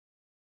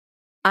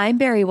I'm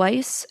Barry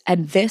Weiss,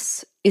 and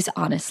this is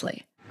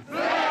Honestly.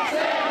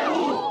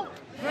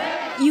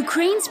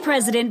 Ukraine's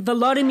President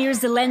Volodymyr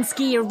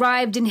Zelensky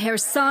arrived in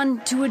Kherson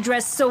to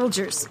address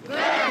soldiers.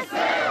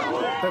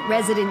 But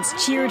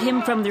residents cheered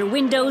him from their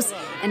windows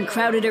and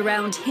crowded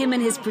around him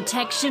and his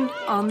protection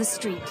on the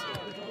street.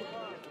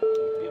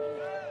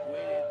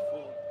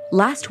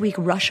 Last week,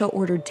 Russia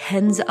ordered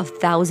tens of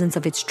thousands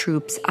of its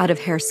troops out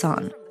of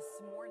Kherson,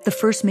 the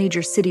first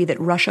major city that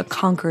Russia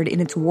conquered in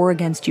its war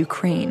against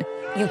Ukraine.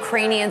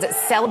 Ukrainians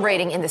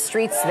celebrating in the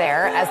streets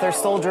there as their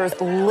soldiers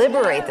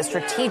liberate the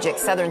strategic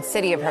southern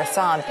city of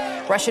Kherson.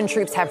 Russian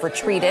troops have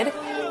retreated,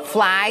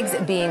 flags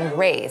being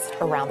raised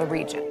around the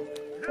region.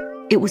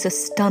 It was a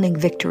stunning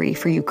victory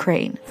for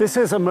Ukraine. This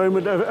is a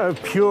moment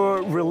of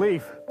pure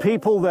relief.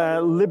 People there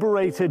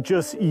liberated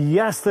just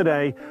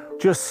yesterday.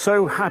 Just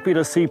so happy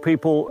to see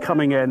people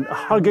coming in,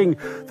 hugging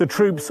the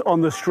troops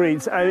on the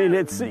streets. I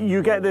mean,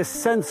 you get this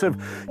sense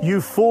of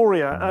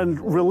euphoria and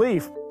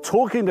relief.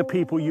 Talking to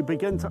people, you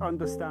begin to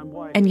understand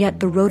why. And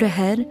yet the road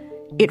ahead,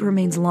 it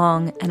remains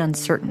long and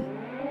uncertain.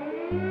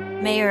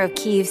 Mayor of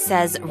Kyiv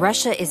says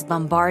Russia is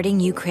bombarding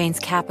Ukraine's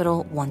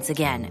capital once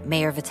again.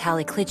 Mayor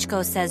Vitaly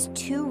Klitschko says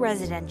 2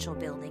 residential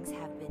buildings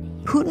have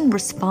been... Putin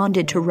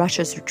responded to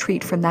Russia's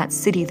retreat from that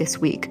city this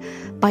week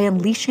by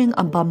unleashing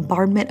a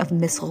bombardment of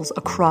missiles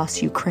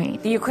across Ukraine.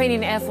 The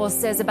Ukrainian Air Force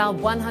says about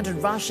 100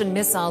 Russian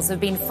missiles have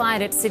been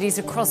fired at cities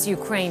across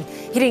Ukraine,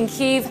 hitting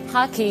Kyiv,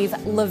 Kharkiv,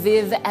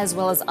 Lviv, as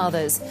well as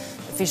others.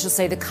 Officials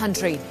say the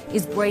country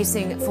is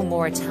bracing for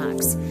more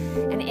attacks.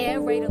 And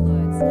air raid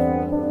alerts...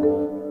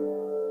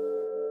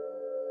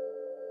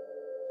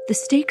 The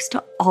stakes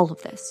to all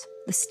of this,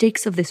 the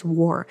stakes of this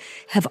war,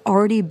 have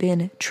already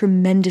been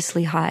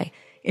tremendously high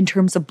in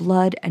terms of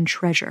blood and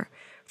treasure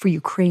for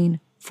Ukraine,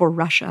 for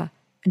Russia,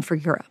 and for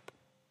Europe.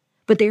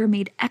 But they are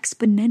made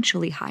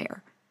exponentially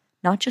higher,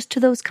 not just to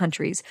those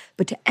countries,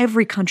 but to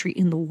every country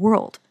in the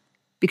world,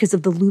 because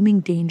of the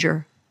looming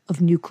danger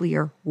of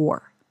nuclear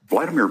war.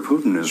 Vladimir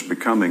Putin is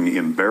becoming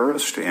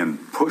embarrassed and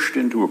pushed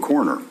into a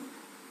corner.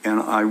 And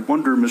I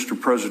wonder, Mr.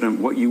 President,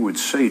 what you would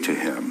say to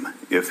him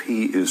if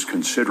he is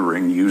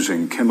considering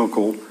using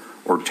chemical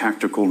or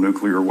tactical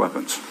nuclear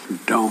weapons.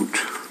 Don't.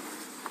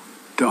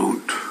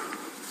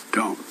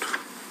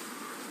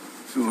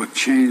 It will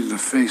change the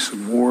face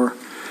of war,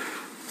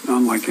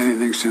 unlike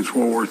anything since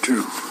World War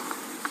II.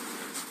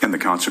 And the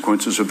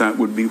consequences of that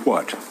would be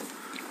what?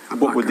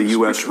 What would the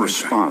U.S.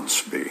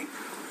 response be?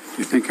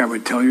 You think I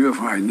would tell you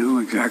if I knew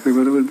exactly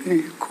what it would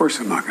be? Of course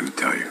I'm not going to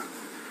tell you.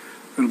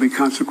 It'll be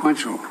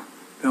consequential.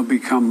 They'll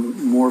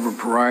become more of a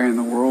pariah in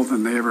the world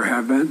than they ever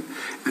have been,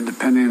 and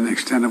depending on the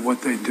extent of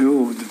what they do,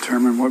 will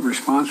determine what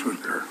response would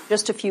occur.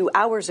 Just a few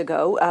hours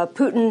ago,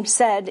 Putin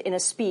said in a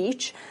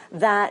speech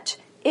that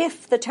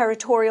if the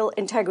territorial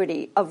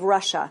integrity of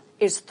Russia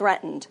is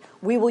threatened,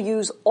 we will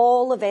use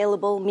all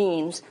available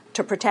means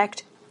to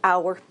protect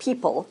our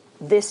people.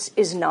 This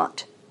is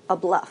not a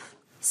bluff.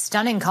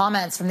 Stunning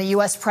comments from the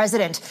U.S.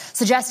 president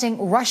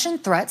suggesting Russian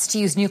threats to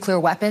use nuclear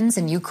weapons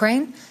in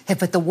Ukraine have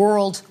put the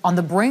world on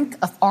the brink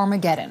of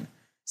Armageddon.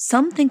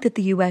 Some think that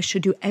the U.S.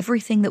 should do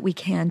everything that we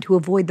can to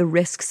avoid the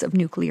risks of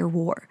nuclear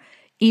war,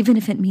 even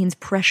if it means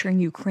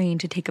pressuring Ukraine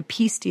to take a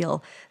peace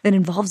deal that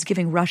involves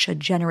giving Russia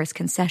generous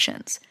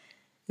concessions.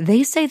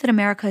 They say that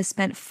America has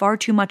spent far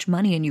too much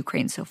money in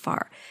Ukraine so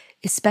far,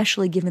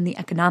 especially given the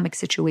economic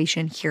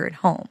situation here at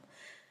home.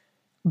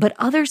 But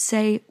others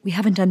say we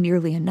haven't done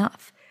nearly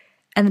enough,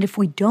 and that if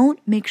we don't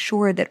make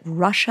sure that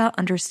Russia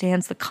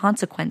understands the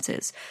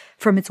consequences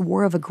from its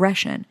war of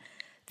aggression,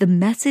 the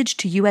message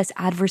to U.S.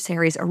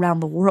 adversaries around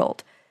the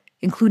world,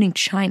 including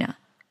China,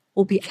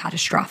 will be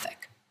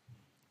catastrophic.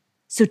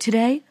 So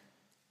today,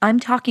 I'm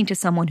talking to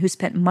someone who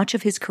spent much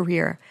of his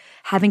career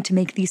having to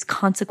make these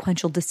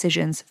consequential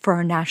decisions for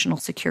our national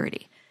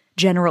security,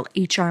 General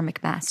HR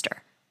McMaster.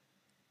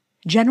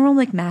 General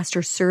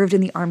McMaster served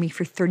in the Army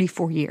for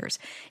 34 years,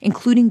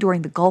 including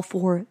during the Gulf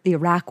War, the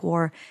Iraq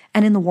War,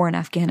 and in the war in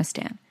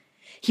Afghanistan.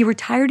 He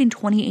retired in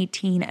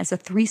 2018 as a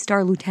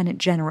 3-star lieutenant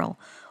general,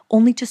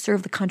 only to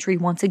serve the country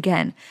once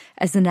again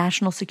as the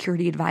National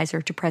Security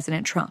Advisor to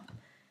President Trump.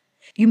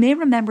 You may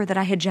remember that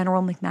I had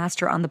General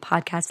McMaster on the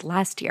podcast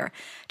last year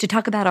to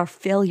talk about our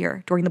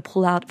failure during the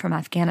pullout from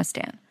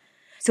Afghanistan.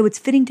 So it's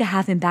fitting to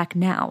have him back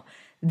now,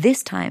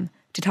 this time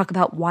to talk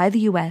about why the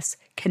U.S.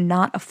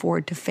 cannot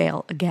afford to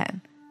fail again.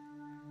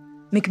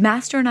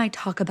 McMaster and I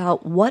talk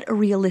about what a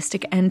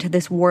realistic end to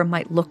this war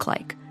might look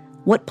like,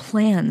 what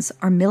plans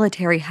our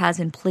military has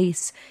in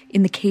place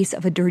in the case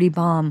of a dirty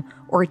bomb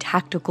or a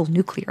tactical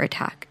nuclear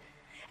attack,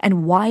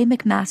 and why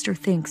McMaster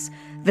thinks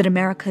that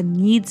America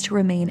needs to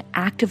remain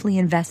actively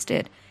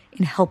invested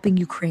in helping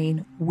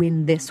Ukraine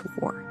win this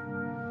war.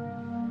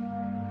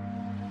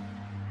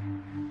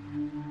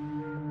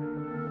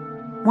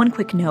 One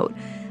quick note.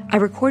 I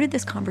recorded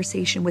this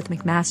conversation with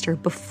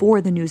McMaster before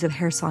the news of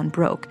Kherson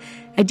broke.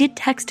 I did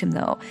text him,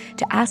 though,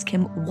 to ask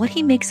him what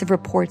he makes of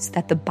reports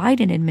that the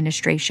Biden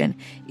administration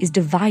is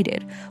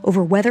divided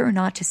over whether or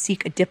not to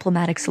seek a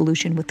diplomatic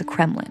solution with the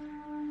Kremlin.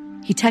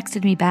 He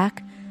texted me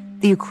back,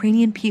 "The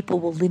Ukrainian people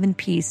will live in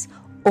peace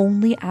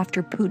only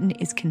after Putin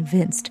is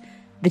convinced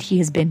that he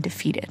has been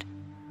defeated.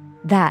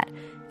 That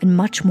and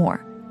much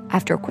more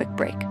after a quick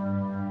break.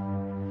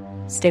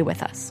 Stay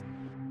with us.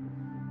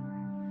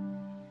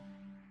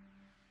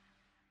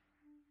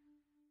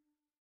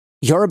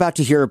 You're about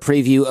to hear a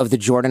preview of The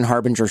Jordan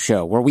Harbinger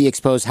Show, where we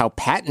expose how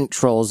patent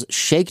trolls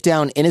shake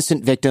down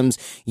innocent victims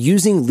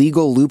using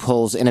legal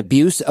loopholes and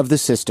abuse of the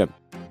system.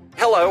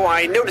 Hello,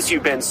 I notice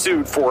you've been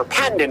sued for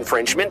patent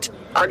infringement.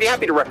 I'd be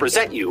happy to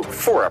represent you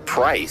for a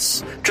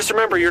price. Just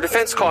remember, your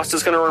defense cost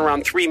is going to run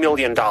around $3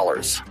 million.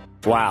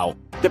 Wow.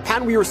 The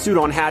patent we were sued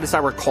on had, as I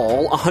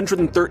recall,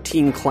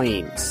 113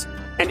 claims.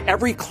 And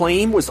every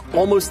claim was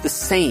almost the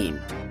same.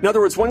 In other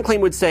words, one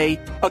claim would say,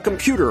 a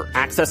computer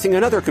accessing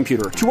another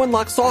computer to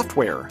unlock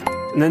software.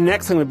 And then the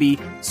next thing would be,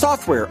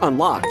 software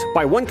unlocked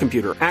by one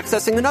computer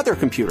accessing another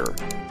computer.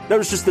 That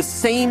was just the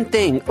same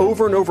thing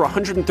over and over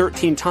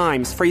 113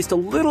 times, phrased a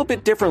little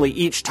bit differently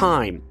each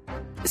time.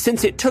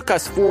 Since it took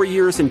us 4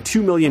 years and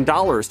 $2 million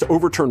to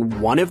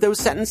overturn one of those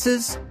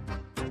sentences,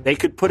 they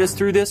could put us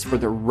through this for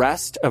the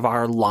rest of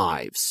our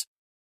lives.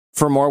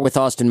 For more with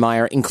Austin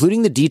Meyer,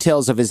 including the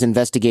details of his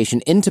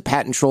investigation into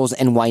patent trolls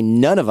and why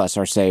none of us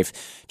are safe,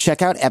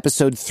 check out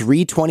episode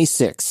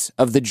 326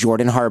 of The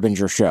Jordan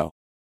Harbinger Show.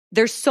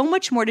 There's so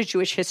much more to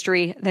Jewish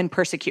history than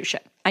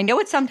persecution. I know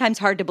it's sometimes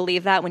hard to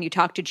believe that when you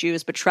talk to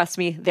Jews, but trust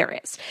me, there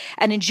is.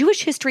 And in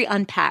Jewish History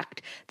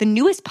Unpacked, the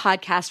newest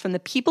podcast from the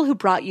people who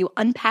brought you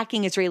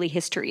Unpacking Israeli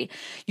History,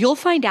 you'll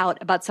find out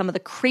about some of the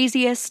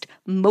craziest,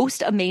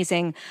 most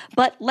amazing,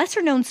 but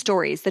lesser-known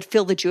stories that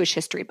fill the Jewish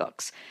history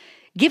books.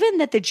 Given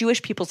that the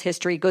Jewish people's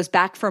history goes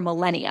back for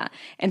millennia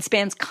and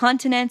spans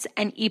continents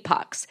and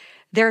epochs,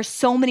 there are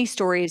so many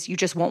stories you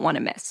just won't want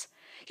to miss.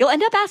 You'll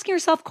end up asking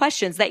yourself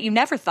questions that you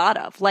never thought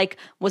of, like,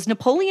 was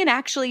Napoleon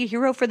actually a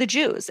hero for the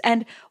Jews?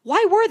 And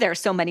why were there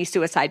so many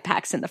suicide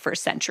pacts in the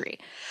first century?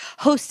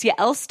 Hosts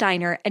Yael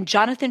Steiner and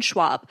Jonathan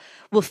Schwab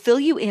will fill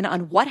you in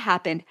on what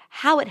happened,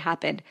 how it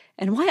happened,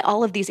 and why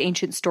all of these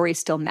ancient stories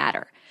still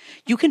matter.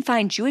 You can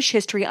find Jewish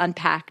History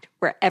Unpacked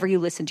wherever you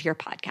listen to your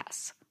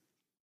podcasts.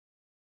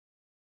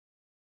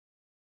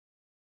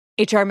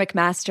 HR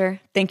McMaster,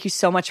 thank you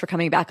so much for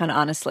coming back on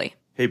Honestly.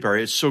 Hey,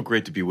 Barry, it's so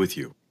great to be with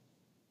you.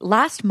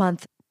 Last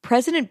month,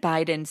 President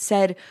Biden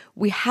said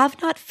we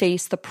have not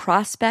faced the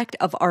prospect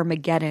of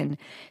Armageddon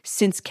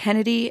since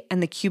Kennedy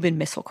and the Cuban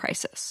Missile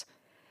Crisis.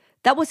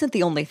 That wasn't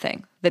the only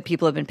thing that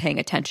people have been paying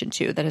attention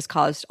to that has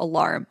caused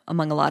alarm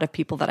among a lot of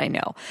people that I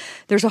know.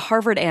 There's a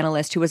Harvard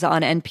analyst who was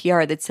on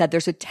NPR that said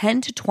there's a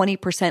 10 to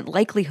 20%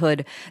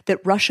 likelihood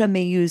that Russia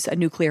may use a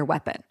nuclear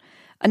weapon.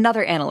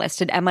 Another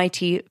analyst, an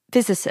MIT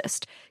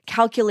physicist,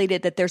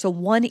 calculated that there's a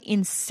 1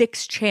 in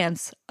 6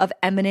 chance of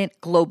imminent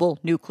global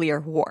nuclear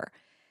war.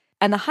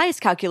 And the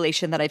highest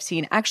calculation that I've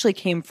seen actually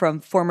came from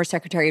former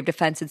Secretary of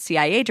Defense and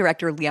CIA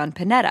Director Leon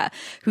Panetta,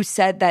 who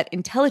said that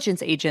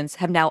intelligence agents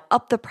have now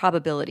upped the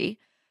probability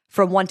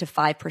from 1 to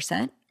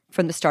 5%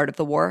 from the start of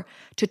the war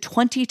to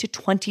 20 to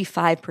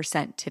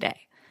 25%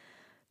 today.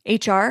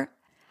 HR,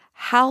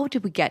 how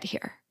did we get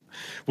here?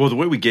 Well, the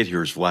way we get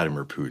here is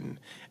Vladimir Putin.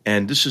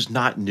 And this is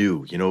not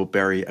new. You know,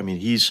 Barry, I mean,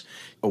 he's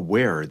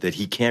aware that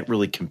he can't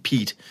really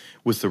compete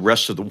with the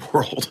rest of the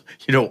world,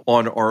 you know,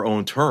 on our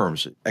own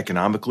terms,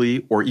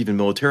 economically or even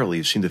militarily.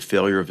 You've seen the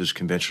failure of his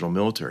conventional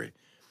military.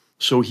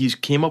 So he's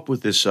came up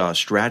with this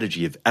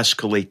strategy of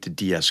escalate to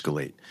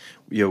de-escalate,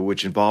 you know,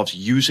 which involves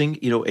using,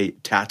 you know, a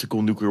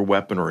tactical nuclear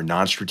weapon or a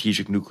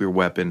non-strategic nuclear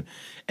weapon,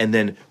 and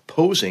then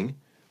posing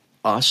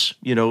us,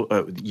 you know,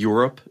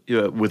 Europe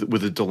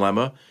with a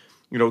dilemma.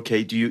 You know,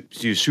 okay, do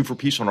you sue for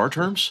peace on our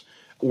terms,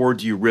 or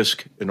do you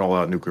risk an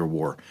all-out nuclear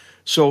war?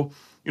 So,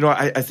 you know,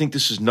 I think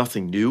this is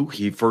nothing new.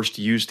 He first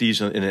used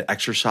these in an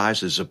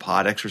exercise, a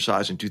Zapad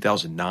exercise in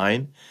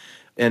 2009.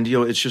 And, you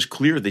know, it's just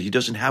clear that he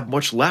doesn't have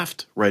much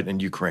left, right, in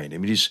Ukraine. I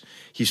mean,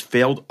 he's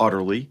failed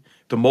utterly.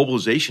 The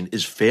mobilization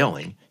is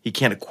failing. He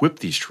can't equip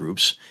these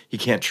troops. He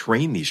can't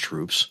train these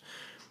troops.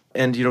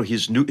 And, you know,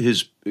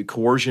 his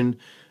coercion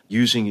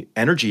using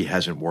energy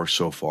hasn't worked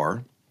so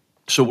far.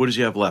 So what does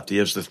he have left? He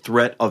has the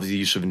threat of the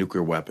use of a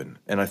nuclear weapon.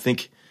 And I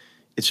think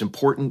it's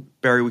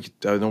important, Barry,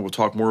 I know we'll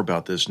talk more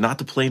about this, not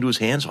to play into his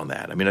hands on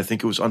that. I mean, I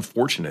think it was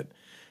unfortunate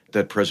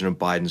that President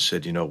Biden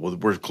said, you know, well,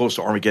 we're close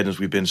to Armageddon as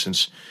we've been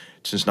since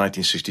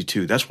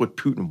 1962. That's what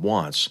Putin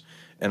wants.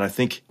 And I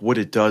think what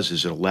it does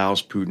is it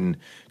allows Putin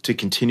to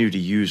continue to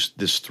use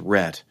this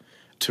threat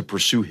to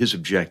pursue his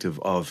objective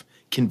of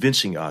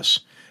convincing us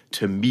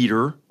to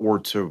meter or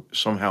to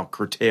somehow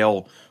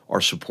curtail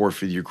our support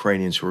for the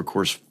Ukrainians who are, of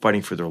course,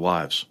 fighting for their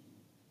lives.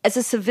 As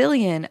a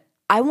civilian,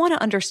 I want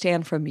to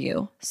understand from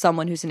you,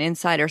 someone who's an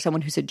insider,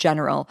 someone who's a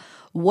general,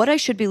 what I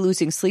should be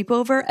losing sleep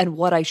over and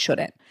what I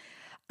shouldn't.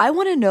 I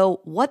want to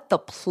know what the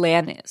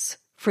plan is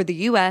for the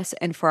U.S.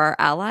 and for our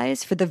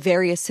allies for the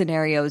various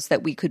scenarios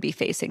that we could be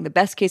facing. The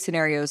best case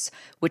scenarios,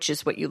 which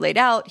is what you laid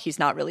out, he's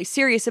not really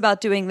serious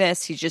about doing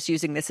this, he's just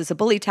using this as a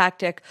bully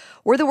tactic,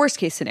 or the worst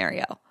case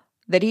scenario,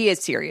 that he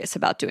is serious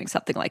about doing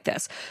something like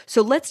this.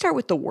 So let's start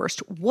with the worst.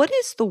 What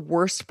is the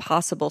worst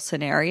possible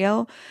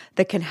scenario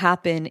that can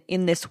happen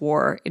in this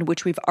war in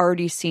which we've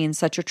already seen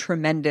such a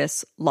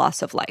tremendous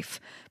loss of life?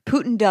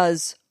 Putin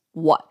does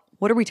what?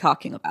 What are we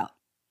talking about?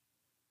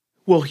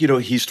 Well,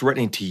 he's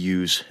threatening to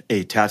use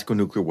a tactical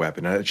nuclear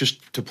weapon.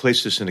 Just to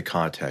place this into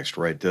context,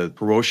 right? The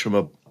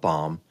Hiroshima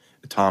bomb,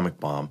 atomic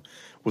bomb,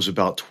 was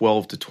about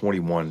 12 to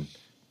 21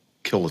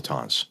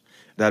 kilotons.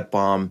 That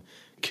bomb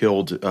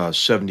killed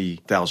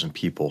 70,000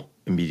 people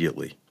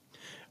immediately.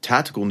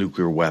 Tactical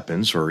nuclear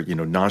weapons, or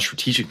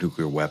non-strategic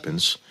nuclear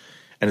weapons,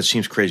 and it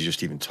seems crazy just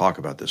to even talk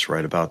about this,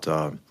 right? About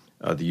the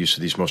use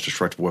of these most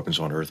destructive weapons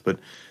on Earth, but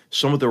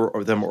some of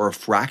them are a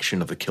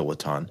fraction of a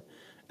kiloton,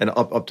 and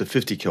up to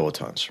 50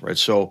 kilotons, right?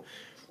 So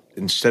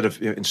instead of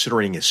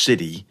incinerating a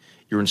city,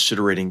 you're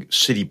incinerating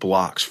city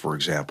blocks, for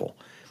example.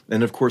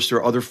 And of course, there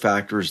are other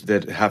factors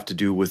that have to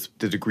do with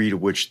the degree to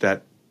which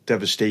that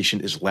devastation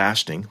is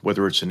lasting,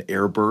 whether it's an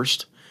air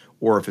burst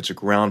or if it's a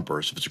ground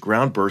burst. If it's a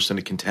ground burst, then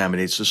it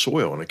contaminates the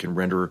soil and it can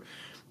render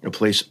a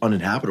place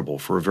uninhabitable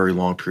for a very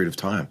long period of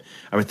time.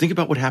 I mean, think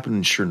about what happened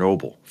in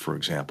Chernobyl, for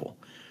example.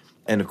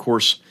 And of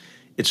course,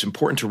 it's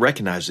important to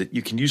recognize that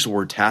you can use the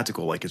word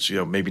tactical like it's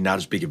maybe not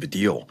as big of a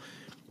deal,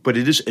 but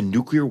it is a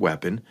nuclear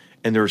weapon,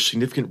 and there are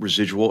significant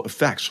residual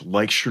effects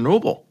like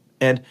Chernobyl.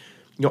 And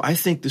I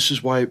think this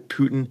is why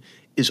Putin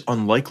is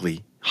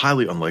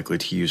highly unlikely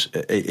to use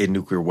a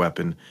nuclear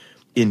weapon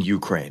in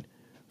Ukraine.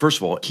 First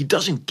of all, he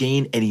doesn't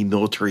gain any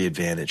military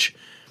advantage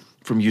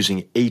from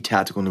using a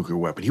tactical nuclear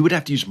weapon. He would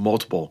have to use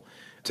multiple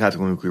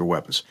tactical nuclear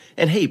weapons.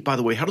 And hey, by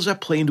the way, how does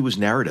that play into his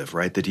narrative,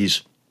 right? That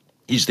he's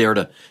there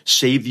to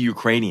save the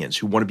Ukrainians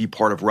who want to be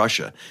part of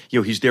Russia.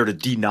 He's there to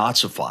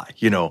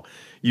denazify,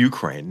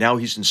 Ukraine. Now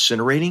he's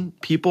incinerating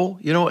people.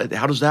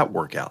 How does that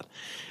work out?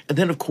 And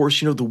then, of course,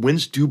 the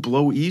winds do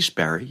blow east,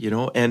 Barry,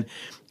 and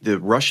the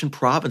Russian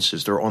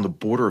provinces that are on the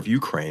border of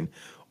Ukraine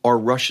are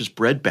Russia's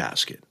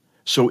breadbasket.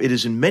 So it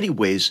is in many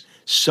ways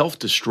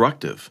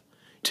self-destructive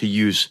to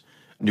use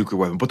nuclear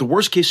weapon. But the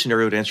worst case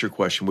scenario, to answer your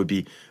question, would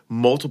be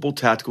multiple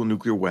tactical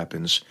nuclear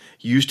weapons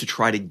used to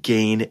try to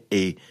gain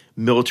a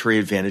military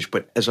advantage.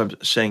 But as I'm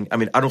saying,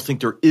 I don't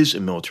think there is a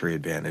military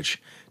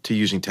advantage to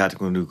using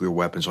tactical nuclear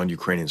weapons on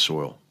Ukrainian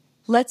soil.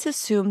 Let's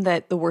assume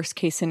that the worst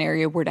case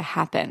scenario were to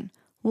happen.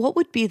 What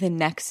would be the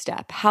next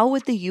step? How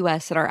would the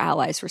U.S. and our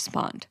allies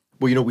respond?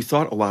 Well, we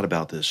thought a lot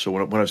about this. So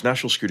when I was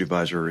National Security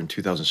Advisor in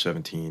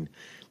 2017,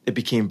 it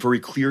became very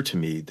clear to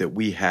me that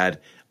we had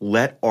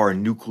let our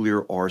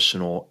nuclear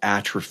arsenal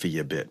atrophy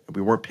a bit.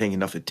 We weren't paying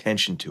enough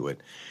attention to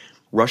it.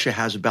 Russia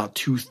has about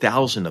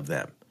 2,000 of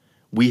them.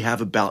 We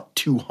have about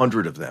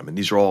 200 of them. And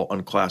these are all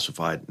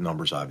unclassified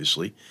numbers,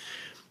 obviously.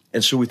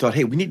 And so we thought,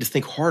 hey, we need to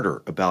think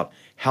harder about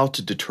how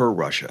to deter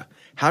Russia.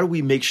 How do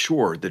we make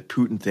sure that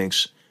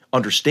Putin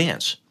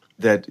understands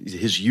that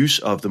his use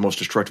of the most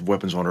destructive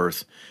weapons on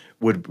Earth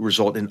would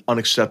result in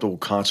unacceptable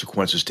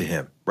consequences to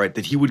him, right?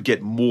 That he would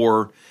get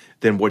more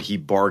than what he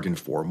bargained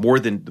for, more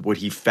than what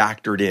he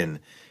factored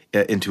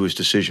into his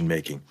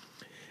decision-making.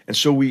 And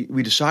so we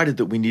decided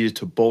that we needed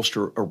to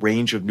bolster a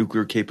range of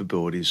nuclear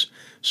capabilities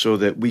so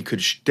that we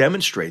could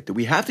demonstrate that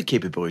we have the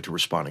capability to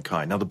respond in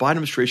kind. Now, the Biden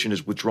administration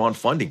has withdrawn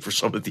funding for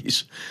some of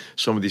these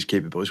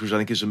capabilities, which I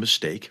think is a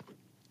mistake.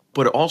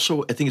 But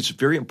also, I think it's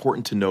very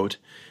important to note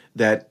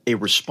that a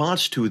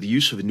response to the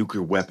use of a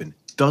nuclear weapon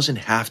doesn't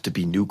have to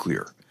be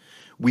nuclear.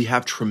 We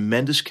have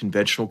tremendous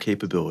conventional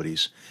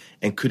capabilities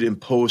and could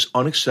impose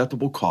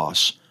unacceptable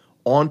costs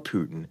on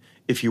Putin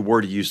if he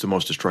were to use the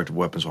most destructive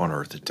weapons on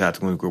Earth, a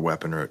tactical nuclear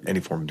weapon or any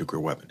form of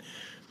nuclear weapon.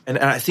 And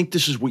I think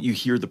this is what you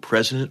hear the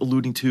president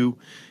alluding to.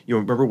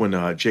 Remember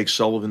when Jake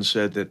Sullivan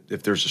said that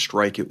if there's a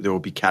strike, there will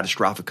be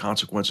catastrophic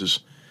consequences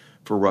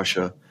for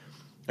Russia.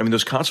 I mean,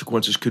 those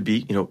consequences could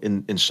be,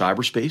 in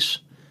cyberspace,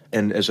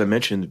 and as I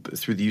mentioned,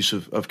 through the use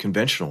of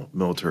conventional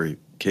military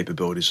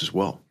capabilities as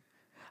well.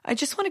 I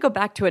just want to go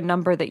back to a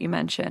number that you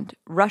mentioned.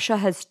 Russia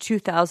has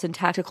 2,000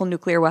 tactical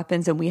nuclear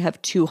weapons and we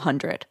have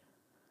 200.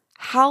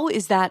 How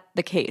is that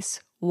the case?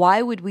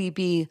 Why would we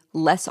be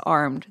less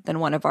armed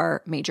than one of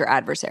our major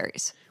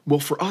adversaries?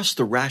 Well, for us,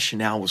 the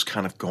rationale was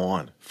kind of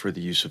gone for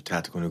the use of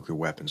tactical nuclear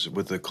weapons.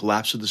 With the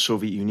collapse of the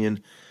Soviet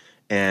Union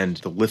and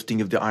the lifting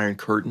of the Iron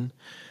Curtain,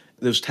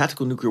 those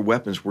tactical nuclear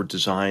weapons were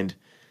designed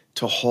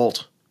to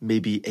halt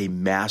maybe a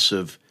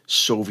massive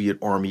Soviet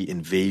army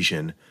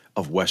invasion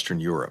of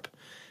Western Europe.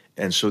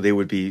 And so they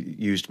would be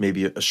used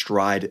maybe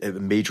astride a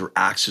major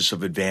axis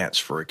of advance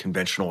for a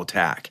conventional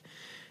attack.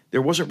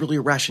 There wasn't really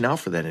a rationale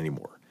for that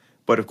anymore.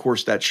 But of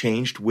course, that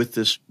changed with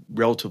this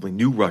relatively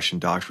new Russian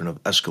doctrine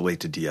of escalate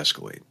to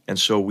de-escalate. And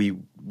so we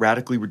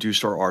radically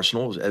reduced our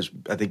arsenal, as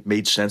I think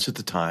made sense at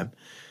the time.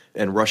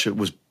 And Russia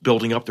was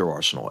building up their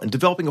arsenal and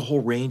developing a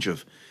whole range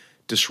of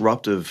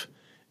disruptive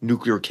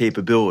nuclear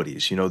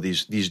capabilities.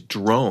 These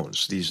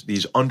drones,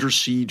 these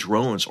undersea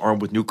drones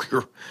armed with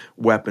nuclear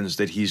weapons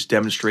that he's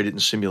demonstrated in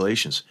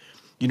simulations.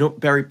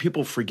 Barry,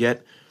 people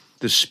forget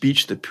the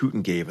speech that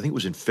Putin gave. I think it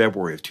was in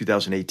February of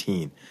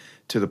 2018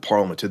 to the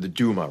parliament, to the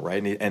Duma,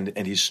 right?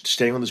 And he's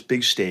standing on this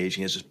big stage.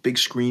 He has this big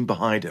screen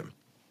behind him.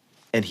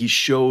 and he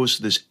shows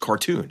this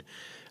cartoon.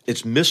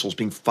 It's missiles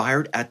being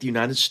fired at the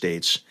United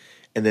States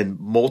and then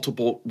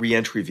multiple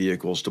reentry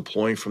vehicles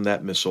deploying from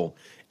that missile.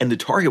 And the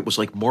target was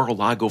like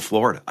Mar-a-Lago,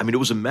 Florida. I mean, it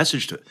was a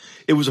message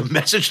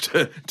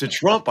to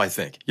Trump, I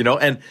think, and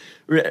I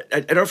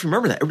don't know if you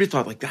remember that. Everybody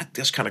thought like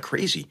that's kind of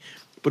crazy.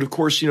 But of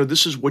course,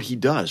 this is what he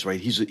does, right?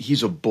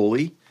 He's a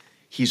bully.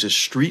 He's a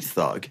street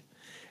thug.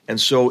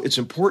 And so it's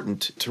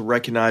important to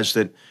recognize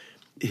that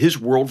his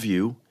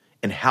worldview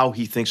and how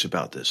he thinks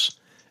about this,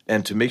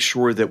 and to make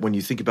sure that when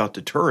you think about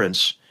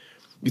deterrence,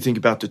 you think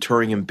about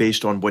deterring him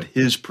based on what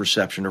his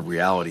perception of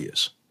reality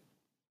is.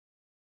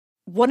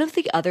 One of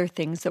the other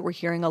things that we're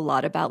hearing a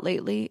lot about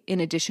lately, in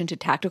addition to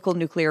tactical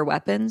nuclear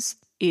weapons,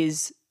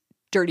 is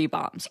dirty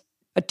bombs,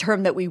 a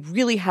term that we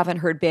really haven't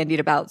heard bandied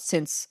about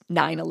since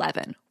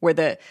 9/11, where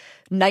the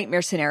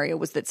nightmare scenario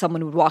was that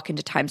someone would walk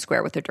into Times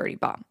Square with a dirty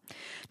bomb.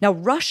 Now,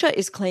 Russia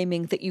is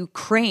claiming that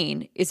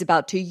Ukraine is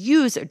about to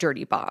use a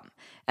dirty bomb.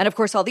 And of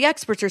course, all the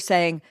experts are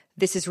saying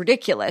this is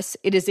ridiculous.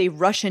 It is a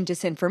Russian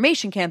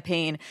disinformation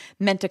campaign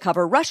meant to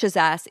cover Russia's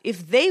ass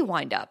if they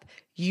wind up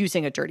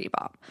using a dirty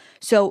bomb.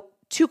 So,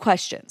 2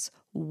 questions.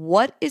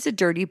 What is a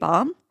dirty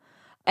bomb?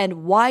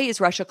 And why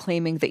is Russia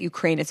claiming that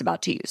Ukraine is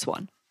about to use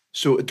one?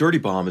 So a dirty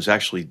bomb is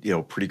actually,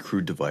 a pretty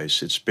crude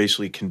device. It's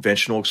basically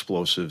conventional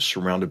explosives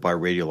surrounded by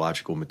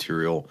radiological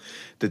material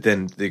that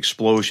then the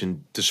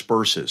explosion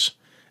disperses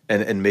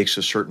and makes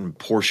a certain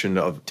portion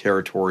of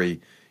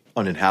territory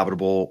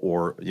uninhabitable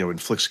or,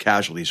 inflicts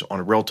casualties on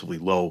a relatively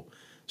low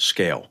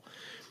scale.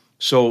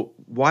 So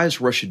why is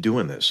Russia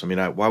doing this? I mean,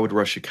 why would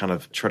Russia kind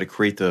of try to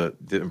create the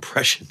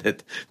impression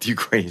that the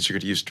Ukrainians are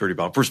going to use a dirty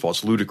bomb? First of all,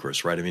 it's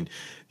ludicrous, right? I mean,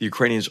 the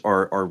Ukrainians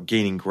are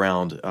gaining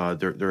ground.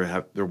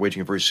 They're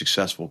waging a very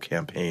successful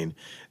campaign.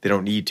 They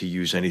don't need to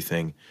use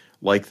anything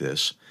like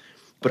this.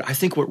 But I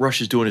think what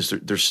Russia's doing is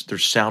they're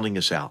sounding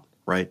us out,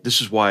 right?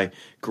 This is why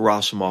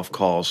Gerasimov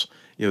calls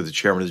the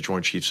chairman of the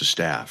Joint Chiefs of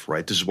Staff,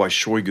 right? This is why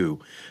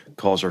Shoigu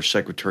calls our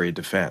Secretary of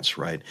Defense,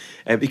 right?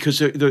 And because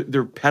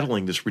they're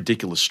peddling this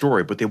ridiculous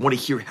story, but they want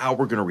to hear how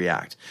we're going to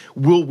react.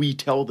 Will we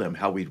tell them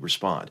how we'd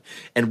respond?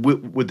 And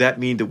would that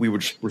mean that we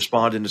would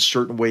respond in a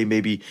certain way,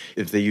 maybe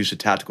if they use a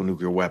tactical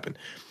nuclear weapon?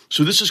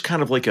 So this is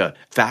kind of like a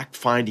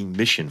fact-finding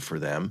mission for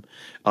them,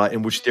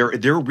 in which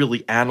they're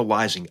really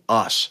analyzing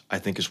us, I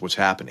think is what's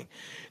happening.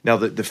 Now,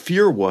 the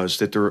fear was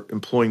that they're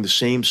employing the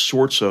same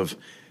sorts of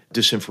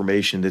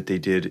disinformation that they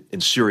did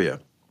in Syria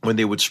when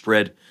they would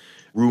spread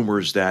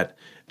rumors that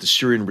the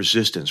Syrian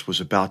resistance was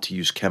about to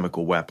use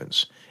chemical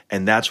weapons.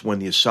 And that's when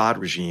the Assad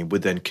regime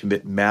would then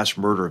commit mass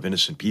murder of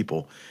innocent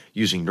people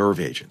using nerve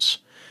agents.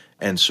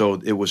 And so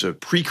it was a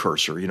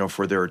precursor,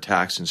 for their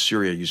attacks in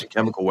Syria using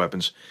chemical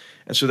weapons.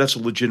 And so that's a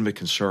legitimate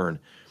concern.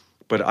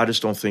 But I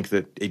just don't think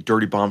that a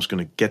dirty bomb is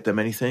going to get them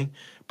anything.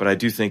 But I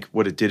do think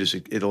what it did is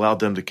it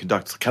allowed them to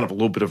conduct kind of a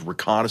little bit of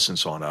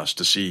reconnaissance on us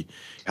to see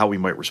how we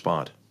might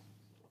respond.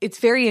 It's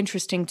very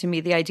interesting to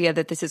me, the idea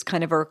that this is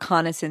kind of a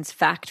reconnaissance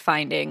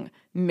fact-finding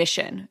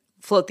mission.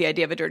 Float the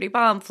idea of a dirty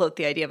bomb, float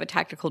the idea of a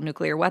tactical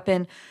nuclear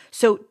weapon.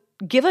 So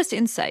give us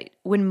insight.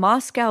 When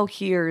Moscow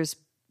hears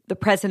the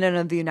president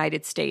of the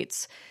United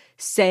States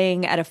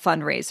saying at a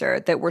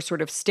fundraiser that we're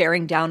sort of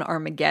staring down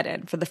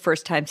Armageddon for the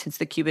first time since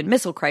the Cuban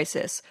Missile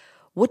Crisis,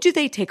 what do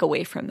they take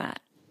away from that?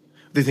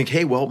 They think,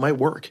 hey, well, it might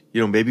work.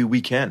 Maybe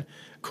we can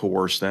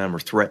coerce them or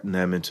threaten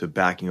them into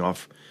backing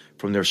off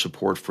from their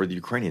support for the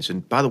Ukrainians.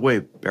 And by the way,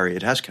 Barry,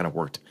 it has kind of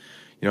worked.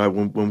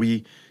 When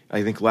we,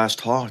 I think last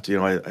talked,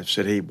 I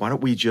said, hey, why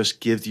don't we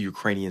just give the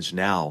Ukrainians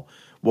now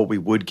what we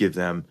would give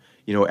them,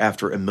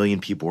 after 1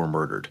 million people were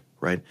murdered,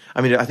 right?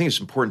 I mean, I think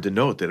it's important to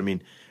note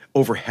that,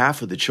 over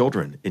half of the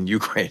children in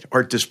Ukraine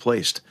are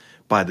displaced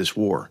by this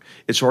war.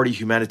 It's already a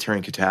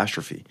humanitarian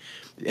catastrophe.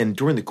 And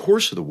during the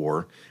course of the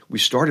war, we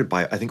started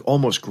by, I think,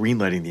 almost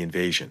greenlighting the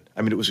invasion.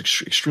 I mean, it was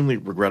extremely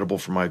regrettable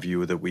from my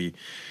view that we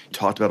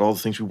talked about all the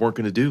things we weren't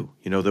going to do,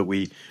 that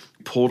we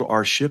pulled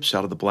our ships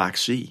out of the Black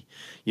Sea.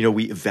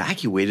 We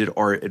evacuated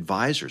our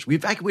advisors. We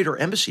evacuated our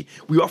embassy.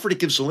 We offered to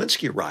give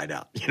Zelensky a ride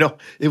out.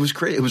 It was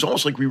crazy. It was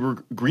almost like we were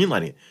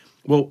greenlighting it.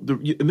 Well, the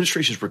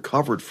administration's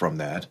recovered from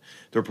that.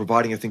 They're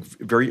providing, I think,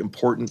 very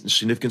important and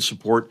significant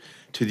support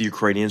to the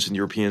Ukrainians, and the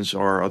Europeans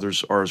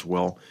others are as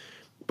well.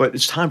 But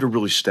it's time to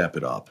really step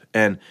it up.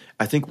 And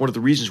I think one of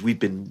the reasons we've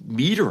been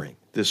metering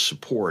this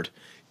support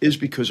is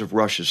because of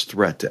Russia's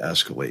threat to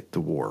escalate the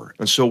war.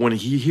 And so when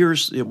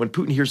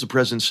Putin hears the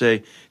president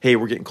say, hey,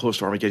 we're getting close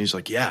to Armageddon, he's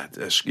like, yeah,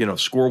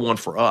 score one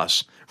for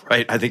us,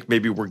 right? I think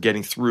maybe we're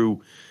getting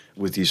through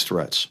with these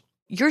threats.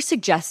 You're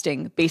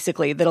suggesting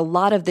basically that a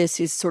lot of this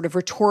is sort of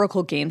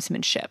rhetorical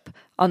gamesmanship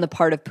on the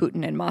part of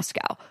Putin and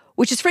Moscow,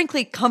 which is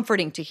frankly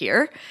comforting to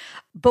hear.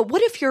 But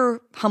what if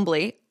you're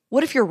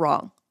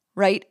wrong,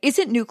 right?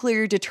 Isn't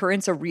nuclear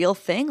deterrence a real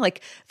thing?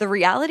 Like, the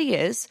reality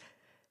is,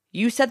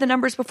 you said the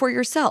numbers before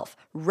yourself.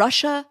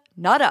 Russia,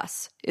 not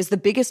us, is the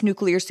biggest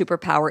nuclear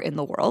superpower in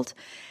the world.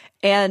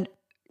 And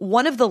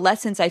one of the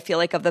lessons I feel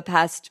like of the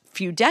past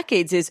few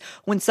decades is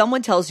when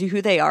someone tells you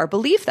who they are,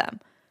 believe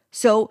them.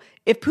 So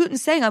if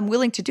Putin's saying, I'm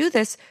willing to do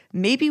this,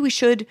 maybe we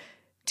should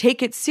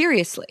take it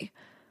seriously.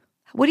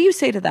 What do you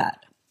say to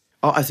that?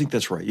 Oh, I think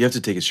that's right. You have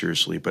to take it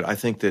seriously. But I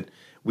think that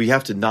we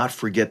have to not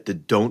forget the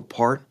don't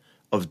part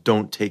of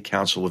don't take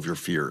counsel of your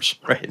fears,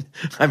 right?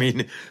 I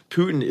mean,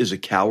 Putin is a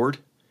coward.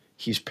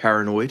 He's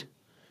paranoid.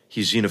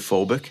 He's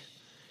xenophobic.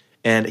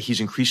 And he's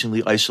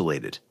increasingly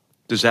isolated.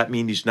 Does that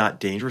mean he's not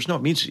dangerous? No,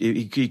 it means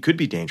he could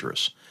be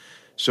dangerous.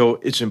 So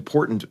it's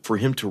important for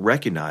him to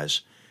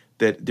recognize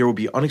that there will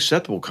be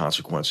unacceptable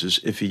consequences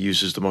if he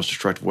uses the most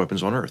destructive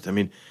weapons on earth. I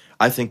mean,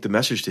 I think the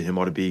message to him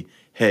ought to be,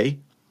 hey,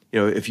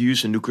 if you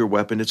use a nuclear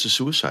weapon, it's a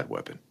suicide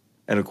weapon.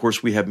 And of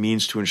course, we have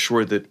means to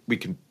ensure that we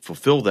can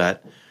fulfill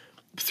that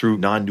through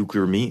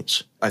non-nuclear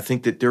means. I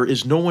think that there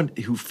is no one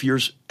who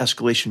fears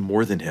escalation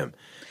more than him.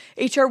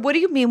 HR, what do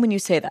you mean when you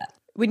say that?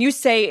 When you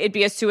say it'd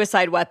be a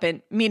suicide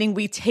weapon, meaning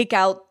we take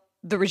out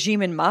the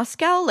regime in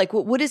Moscow? Like,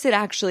 what is it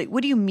actually?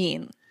 What do you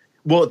mean?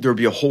 Well, there would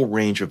be a whole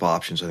range of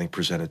options, I think,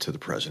 presented to the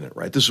president,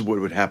 right? This is what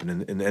would happen,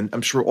 and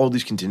I'm sure all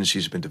these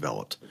contingencies have been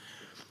developed.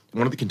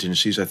 One of the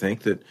contingencies, I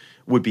think, that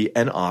would be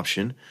an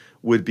option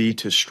would be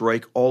to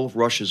strike all of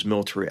Russia's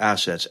military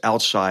assets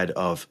outside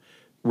of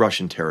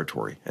Russian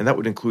territory. And that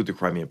would include the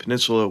Crimean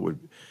Peninsula.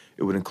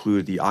 It would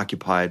include the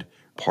occupied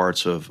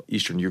parts of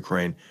eastern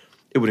Ukraine.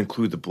 It would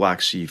include the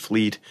Black Sea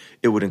Fleet.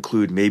 It would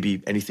include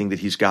maybe anything that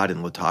he's got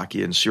in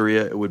Latakia in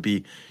Syria. It would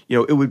be,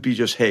 it would be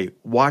just, hey,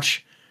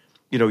 watch,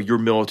 your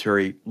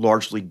military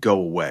largely go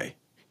away.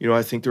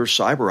 I think there are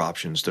cyber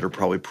options that are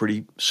probably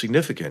pretty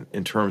significant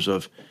in terms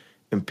of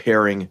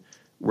impairing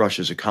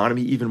Russia's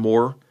economy even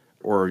more,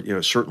 or,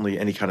 certainly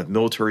any kind of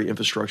military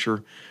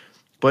infrastructure.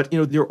 But,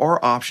 there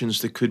are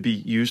options that could be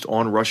used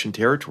on Russian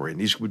territory, and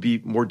these would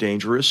be more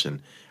dangerous.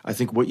 And I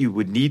think what you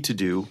would need to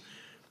do,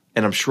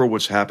 and I'm sure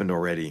what's happened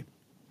already,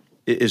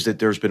 is that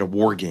there's been a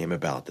war game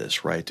about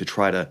this, right, to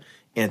try to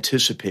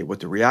anticipate what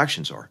the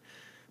reactions are.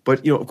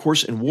 But, of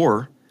course, in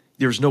war,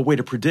 there's no way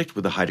to predict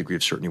with a high degree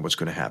of certainty what's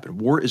going to happen.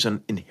 War is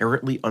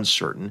inherently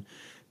uncertain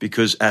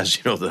because, as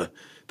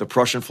the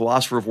Prussian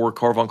philosopher of war,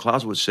 Karl von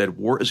Clausewitz, said,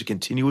 war is a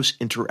continuous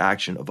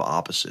interaction of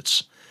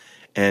opposites.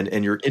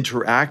 And you're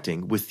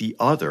interacting with the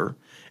other,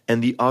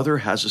 and the other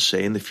has a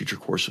say in the future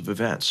course of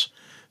events.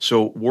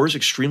 So war is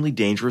extremely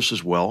dangerous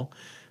as well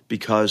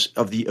because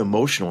of the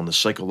emotional and the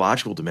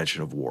psychological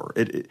dimension of war.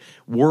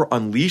 War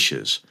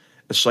unleashes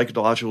a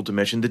psychological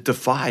dimension that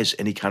defies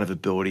any kind of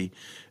ability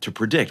to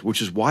predict,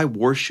 which is why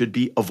war should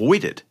be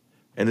avoided.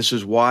 And this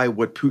is why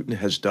what Putin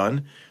has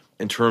done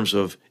in terms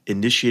of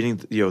initiating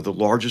the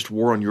largest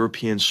war on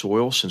European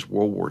soil since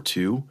World War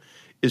II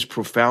is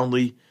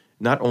profoundly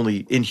not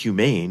only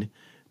inhumane,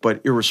 but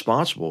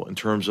irresponsible in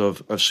terms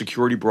of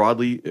security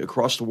broadly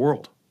across the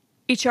world.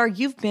 HR,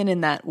 you've been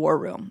in that war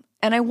room,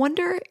 and I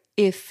wonder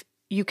if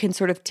you can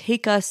sort of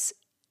take us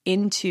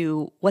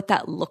into what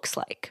that looks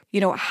like.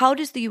 How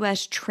does the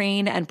U.S.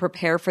 train and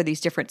prepare for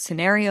these different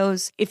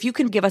scenarios? If you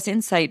can give us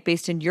insight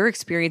based on your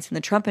experience in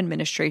the Trump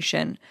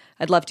administration,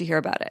 I'd love to hear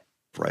about it.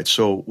 Right.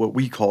 So what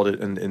we called it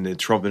in the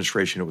Trump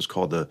administration, it was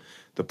called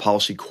the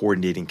Policy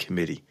Coordinating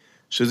Committee.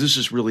 So this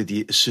is really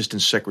the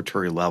assistant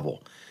secretary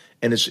level.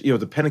 And it's,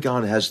 the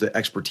Pentagon has the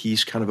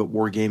expertise kind of at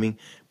wargaming,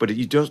 but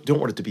you don't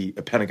want it to be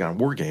a Pentagon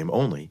war game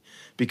only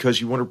because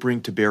you want to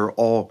bring to bear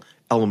all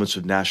elements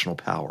of national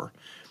power.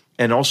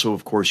 And also,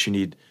 of course, you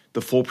need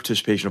the full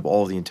participation of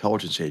all the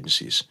intelligence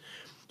agencies.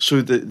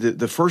 So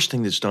the first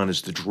thing that's done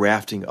is the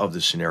drafting of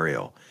the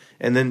scenario.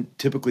 And then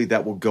typically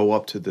that will go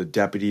up to the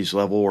deputies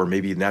level, or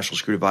maybe the National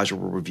Security Advisor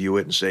will review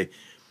it and say,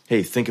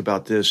 hey, think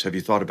about this. Have you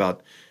thought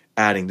about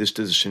adding this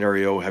to the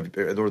scenario?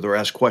 Or they'll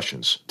ask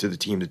questions to the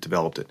team that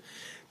developed it.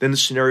 Then the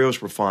scenario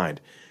is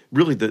refined.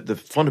 Really, the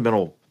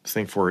fundamental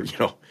thing for an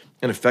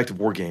effective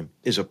war game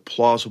is a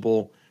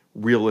plausible,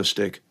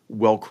 realistic,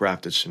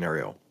 well-crafted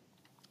scenario.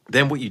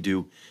 Then what you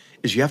do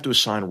is you have to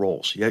assign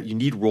roles. You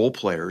need role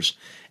players,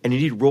 and you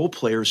need role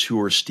players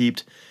who are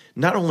steeped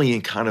not only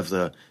in kind of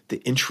the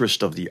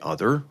interest of the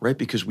other, right?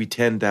 Because we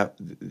tend that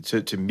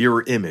to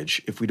mirror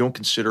image if we don't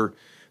consider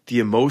the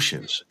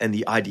emotions and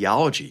the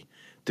ideology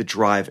that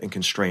drive and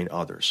constrain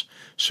others.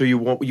 So you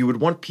would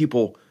want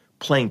people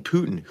playing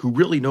Putin who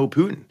really know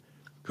Putin,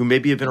 who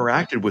maybe have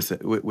interacted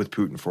with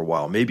Putin for a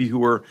while, maybe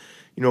who are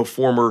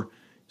former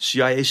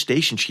CIA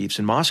station chiefs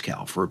in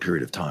Moscow for a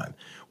period of time,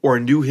 or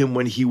knew him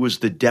when he was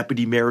the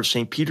deputy mayor of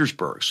St.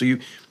 Petersburg. So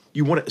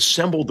you want to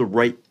assemble the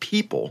right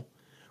people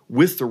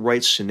with the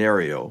right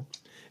scenario,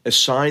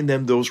 assign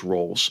them those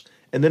roles,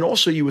 and then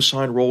also you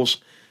assign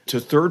roles to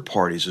third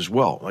parties as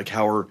well, like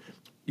how are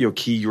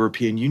key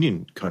European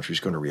Union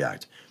countries going to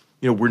react?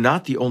 We're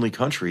not the only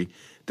country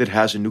that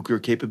has a nuclear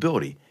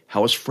capability.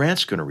 How is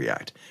France going to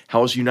react?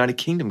 How is the United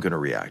Kingdom going to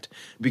react?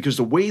 Because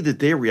the way that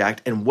they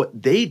react and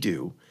what they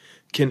do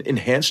can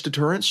enhance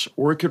deterrence,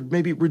 or it could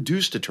maybe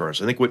reduce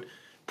deterrence. I think what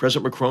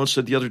President Macron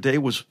said the other day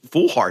was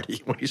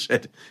foolhardy when he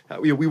said,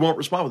 we won't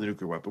respond with a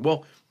nuclear weapon.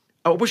 Well,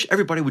 I wish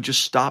everybody would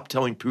just stop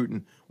telling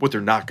Putin what they're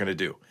not going to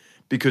do,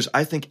 because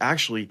I think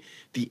actually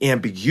the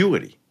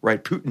ambiguity,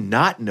 right, Putin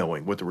not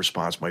knowing what the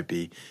response might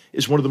be,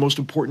 is one of the most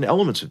important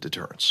elements of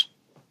deterrence.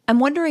 I'm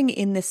wondering,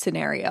 in this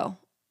scenario,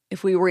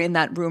 if we were in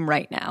that room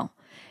right now,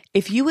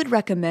 if you would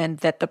recommend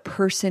that the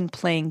person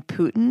playing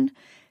Putin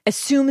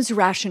assumes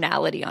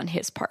rationality on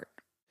his part.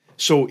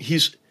 So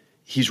he's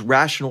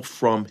rational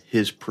from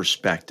his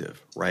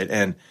perspective, right?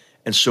 And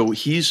so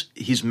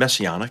he's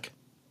messianic.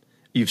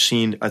 You've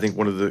seen, I think,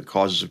 one of the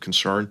causes of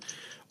concern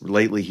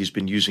lately, he's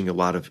been using a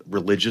lot of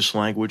religious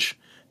language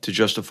to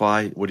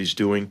justify what he's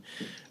doing.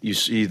 You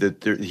see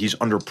that he's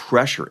under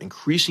pressure,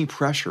 increasing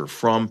pressure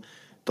from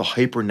the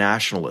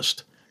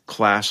hyper-nationalist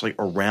class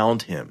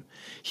around him.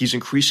 He's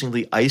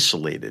increasingly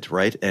isolated,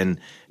 right? And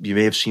you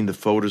may have seen the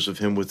photos of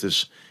him with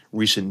this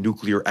recent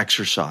nuclear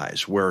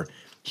exercise where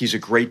he's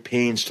at great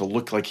pains to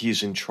look like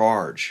he's in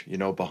charge,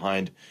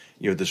 behind,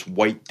 this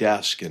white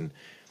desk. And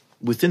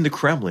within the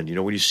Kremlin,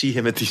 when you see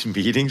him at these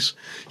meetings,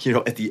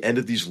 at the end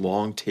of these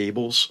long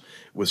tables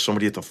with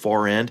somebody at the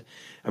far end,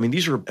 I mean,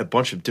 these are a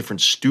bunch of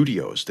different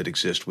studios that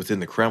exist within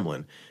the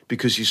Kremlin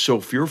because he's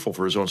so fearful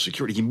for his own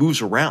security. He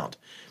moves around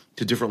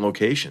to different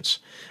locations.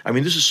 I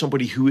mean, this is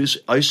somebody who is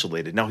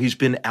isolated. Now, he's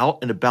been out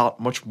and about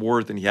much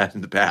more than he had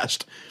in the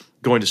past,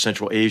 going to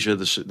Central Asia,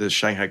 the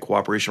Shanghai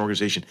Cooperation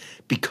Organization,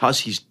 because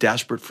he's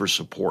desperate for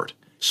support.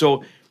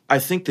 So I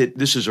think that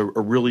this is a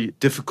really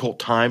difficult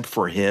time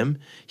for him.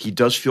 He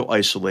does feel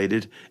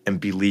isolated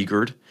and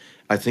beleaguered.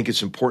 I think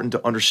it's important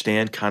to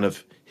understand kind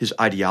of his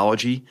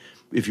ideology.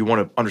 If you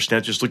want to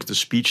understand, just look at the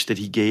speech that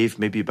he gave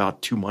maybe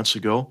about 2 months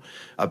ago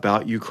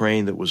about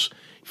Ukraine that was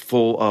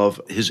full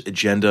of his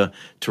agenda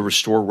to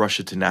restore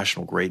Russia to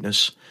national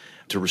greatness,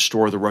 to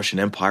restore the Russian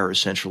Empire,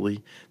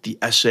 essentially. The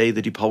essay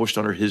that he published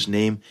under his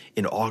name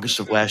in August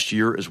of last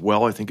year as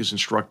well, I think is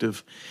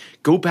instructive.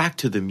 Go back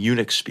to the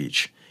Munich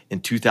speech in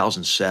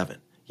 2007,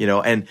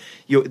 and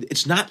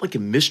it's not like a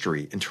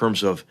mystery in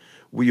terms of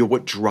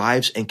what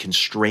drives and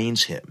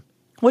constrains him.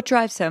 What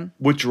drives him?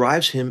 What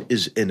drives him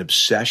is an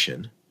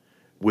obsession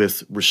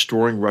with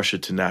restoring Russia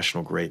to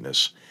national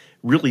greatness,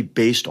 really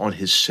based on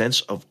his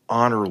sense of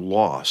honor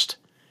lost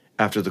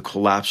after the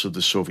collapse of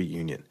the Soviet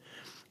Union.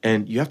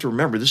 And you have to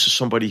remember, this is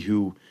somebody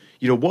who,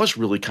 was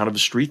really kind of a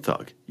street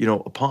thug,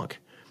 a punk,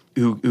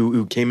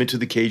 who came into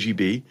the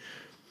KGB,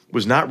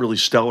 was not really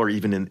stellar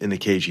even in the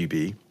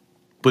KGB,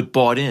 but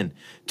bought in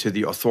to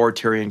the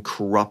authoritarian,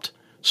 corrupt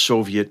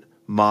Soviet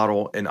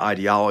model and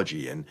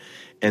ideology. And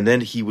then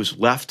he was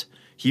left,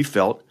 he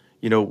felt,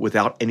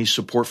 without any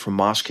support from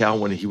Moscow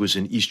when he was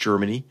in East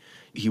Germany.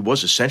 He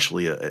was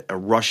essentially a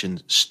Russian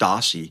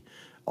Stasi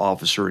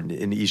officer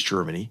in East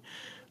Germany.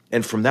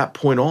 And from that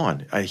point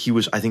on, he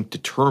was, I think,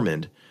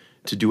 determined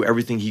to do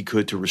everything he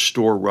could to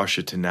restore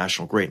Russia to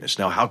national greatness.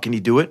 Now, how can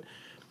he do it?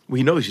 Well,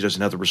 he knows he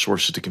doesn't have the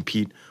resources to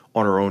compete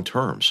on our own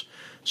terms.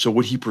 So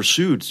what he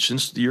pursued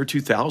since the year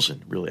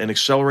 2000, really, and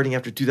accelerating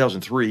after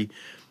 2003,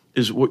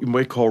 is what you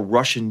might call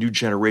Russian new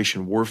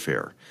generation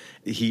warfare.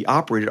 He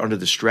operated under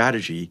the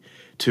strategy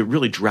to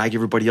really drag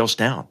everybody else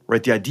down,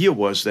 right? The idea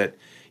was that,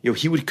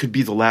 he could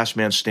be the last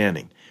man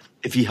standing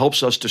if he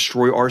helps us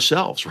destroy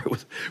ourselves,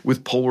 right?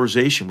 With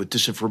polarization, with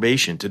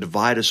disinformation, to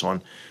divide us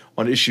on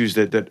issues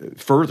that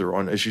further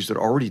on issues that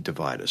already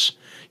divide us,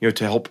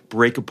 to help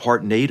break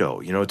apart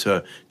NATO,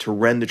 to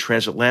rend the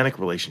transatlantic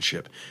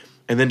relationship,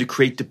 and then to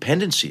create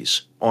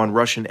dependencies on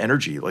Russian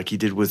energy like he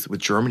did with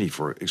Germany,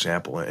 for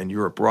example, and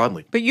Europe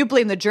broadly. But you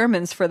blame the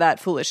Germans for that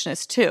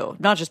foolishness too,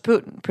 not just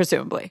Putin,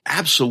 presumably.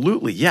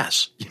 Absolutely,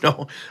 yes.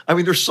 I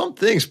mean, there's some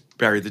things,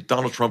 Barry, that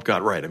Donald Trump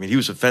got right. I mean, he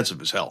was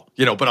offensive as hell,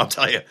 but I'll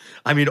tell you,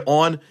 I mean,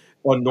 on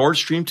Nord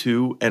Stream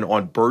 2 and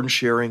on burden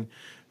sharing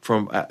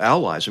from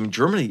allies, I mean,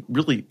 Germany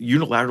really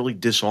unilaterally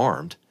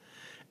disarmed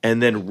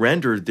and then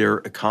rendered their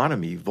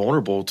economy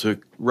vulnerable to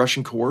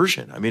Russian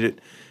coercion. I mean,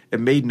 it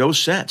made no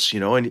sense,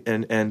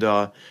 and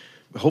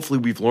hopefully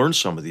we've learned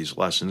some of these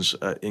lessons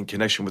in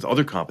connection with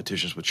other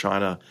competitions with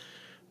China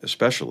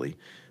especially.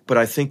 But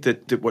I think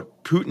that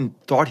what Putin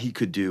thought he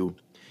could do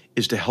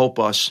is to help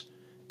us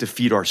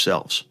defeat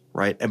ourselves,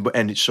 right?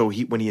 And so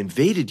when he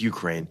invaded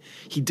Ukraine,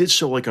 he did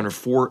so under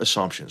 4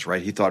 assumptions,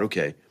 right? He thought,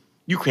 okay,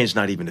 Ukraine's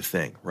not even a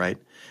thing, right?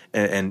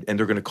 And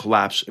they're going to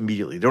collapse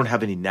immediately. They don't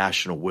have any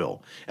national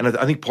will. And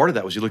I think part of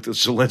that was he looked at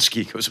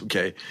Zelensky and goes,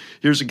 okay,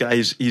 here's a guy,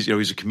 he's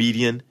a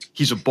comedian.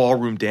 He's a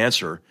ballroom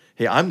dancer.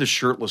 Hey, I'm the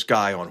shirtless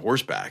guy on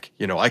horseback.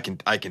 I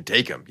can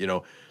take him,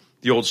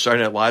 the old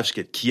Saturday Night Live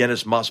skit, "Quien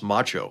es más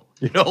macho,"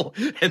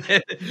 and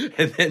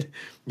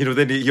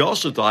then he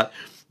also thought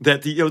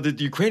that the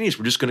Ukrainians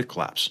were just going to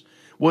collapse.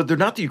 Well, they're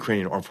not the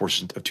Ukrainian armed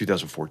forces of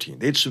 2014.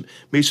 They had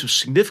made some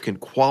significant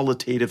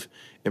qualitative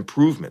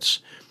improvements.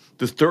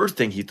 The third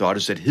thing he thought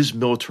is that his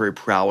military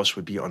prowess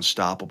would be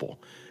unstoppable.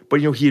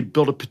 But, he had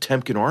built a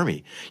Potemkin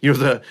army.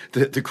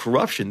 The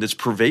corruption that's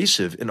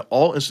pervasive in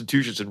all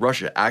institutions in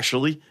Russia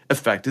actually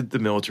affected the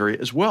military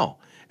as well.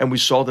 And we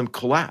saw them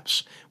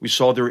collapse. We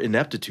saw their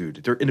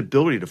ineptitude, their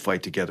inability to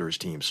fight together as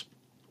teams.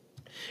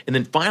 And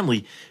then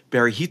finally,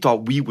 Barry, he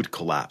thought we would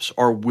collapse.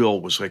 Our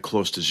will was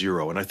close to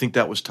zero. And I think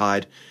that was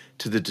tied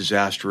to the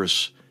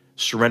disastrous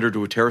surrender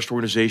to a terrorist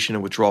organization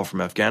and withdrawal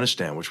from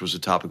Afghanistan, which was the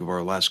topic of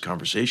our last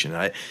conversation.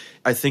 And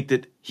I think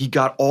that he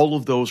got all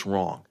of those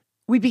wrong.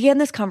 We began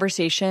this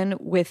conversation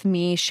with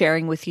me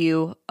sharing with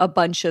you a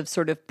bunch of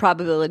sort of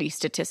probability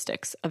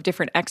statistics of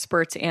different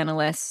experts,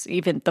 analysts,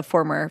 even the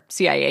former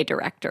CIA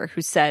director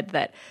who said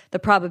that the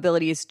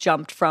probabilities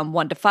jumped from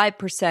 1 to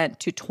 5%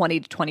 to 20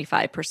 to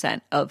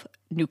 25% of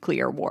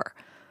nuclear war.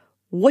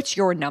 What's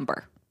your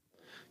number?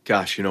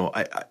 Gosh,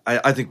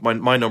 I think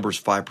my number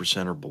is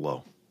 5% or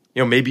below.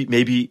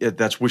 Maybe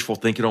that's wishful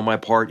thinking on my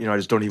part. I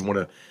just don't even want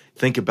to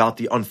think about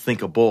the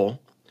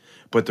unthinkable.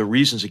 But the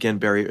reasons, again,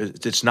 Barry,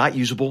 it's not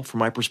usable from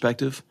my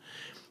perspective.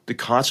 The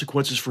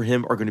consequences for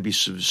him are going to be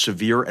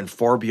severe and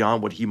far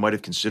beyond what he might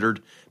have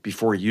considered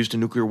before he used a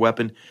nuclear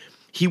weapon.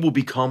 He will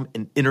become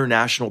an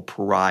international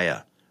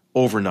pariah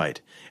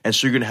overnight. And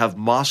so you're going to have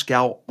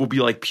Moscow will be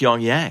like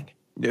Pyongyang.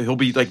 He'll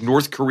be like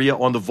North Korea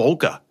on the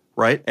Volga,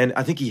 right? And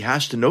I think he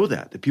has to know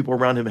that. The people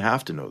around him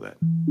have to know that.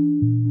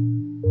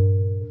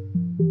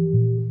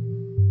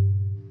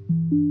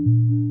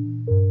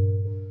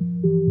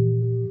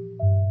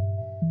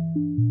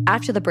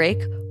 After the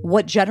break,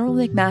 what General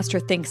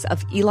McMaster thinks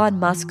of Elon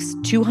Musk's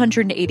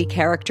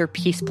 280-character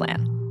peace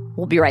plan.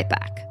 We'll be right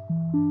back.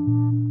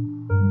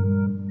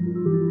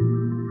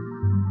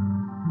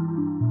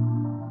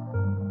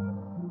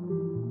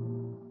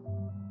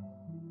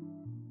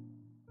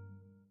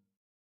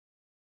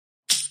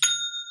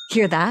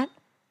 Hear that?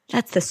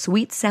 That's the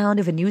sweet sound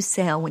of a new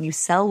sale when you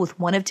sell with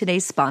one of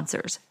today's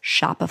sponsors,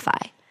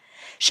 Shopify.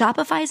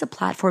 Shopify is a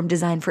platform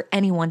designed for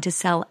anyone to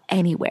sell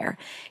anywhere,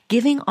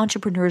 giving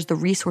entrepreneurs the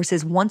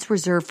resources once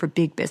reserved for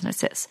big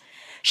businesses.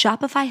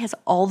 Shopify has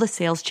all the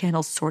sales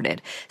channels sorted,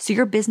 so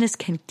your business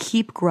can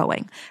keep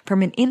growing,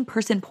 from an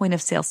in-person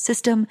point-of-sale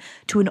system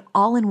to an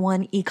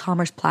all-in-one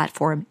e-commerce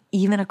platform,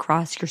 even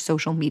across your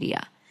social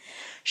media.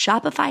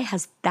 Shopify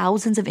has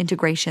thousands of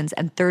integrations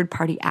and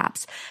third-party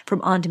apps,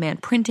 from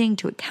on-demand printing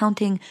to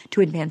accounting to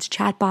advanced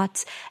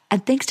chatbots.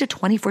 And thanks to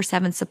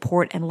 24/7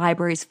 support and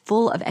libraries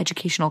full of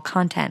educational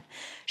content,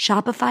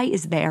 Shopify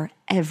is there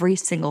every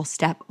single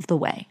step of the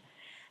way.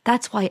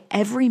 That's why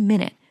every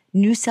minute,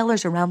 new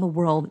sellers around the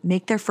world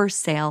make their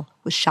first sale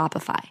with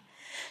Shopify.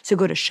 So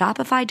go to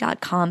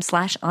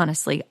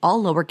shopify.com/honestly,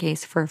 all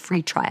lowercase, for a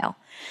free trial.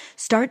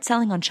 Start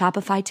selling on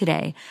Shopify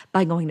today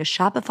by going to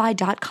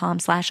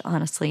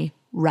shopify.com/honestly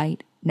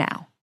right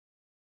now.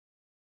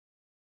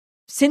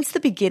 Since the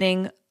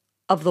beginning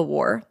of the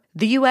war,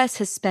 the U.S.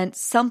 has spent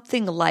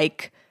something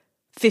like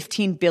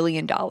 $15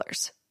 billion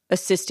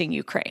assisting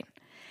Ukraine.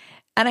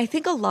 And I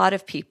think a lot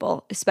of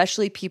people,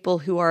 especially people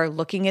who are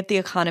looking at the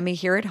economy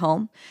here at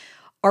home,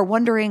 are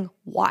wondering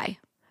why.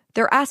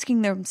 They're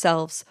asking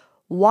themselves,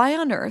 why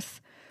on earth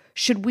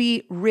should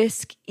we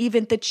risk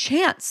even the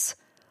chance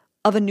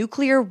of a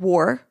nuclear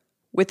war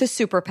with a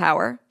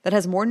superpower that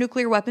has more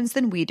nuclear weapons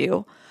than we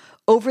do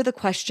over the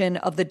question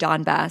of the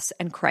Donbass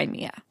and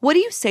Crimea? What do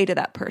you say to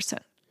that person?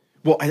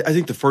 Well, I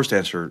think the first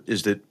answer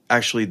is that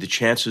actually the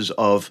chances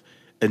of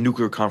a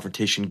nuclear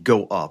confrontation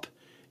go up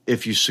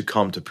if you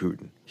succumb to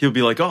Putin. He'll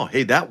be like, oh,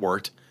 hey, that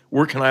worked.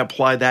 Where can I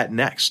apply that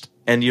next?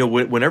 And,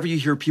 whenever you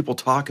hear people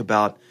talk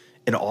about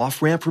an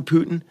off-ramp for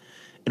Putin,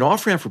 an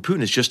off-ramp for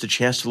Putin is just a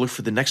chance to look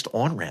for the next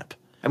on-ramp.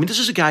 I mean, this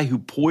is a guy who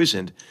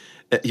poisoned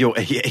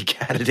a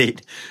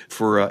candidate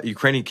for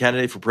Ukrainian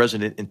candidate for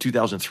president in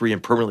 2003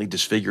 and permanently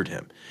disfigured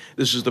him.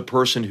 This is the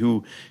person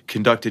who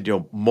conducted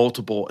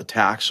multiple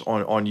attacks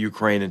on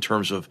Ukraine in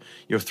terms of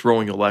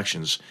throwing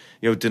elections,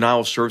 denial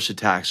of service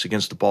attacks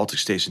against the Baltic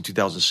states in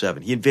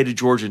 2007. He invaded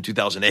Georgia in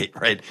 2008,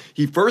 right?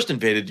 He first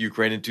invaded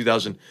Ukraine in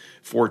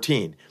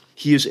 2014.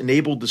 He has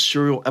enabled the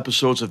serial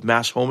episodes of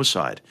mass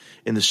homicide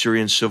in the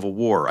Syrian civil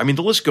war. I mean,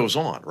 the list goes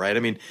on, right?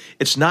 I mean,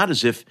 it's not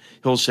as if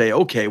he'll say,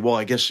 okay, well,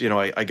 I guess,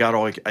 I got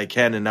all I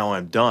can and now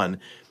I'm done.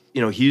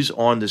 He's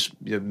on this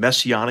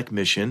messianic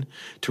mission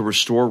to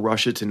restore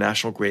Russia to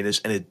national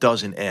greatness, and it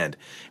doesn't end.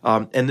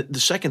 And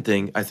the second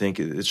thing I think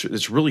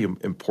it's really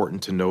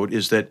important to note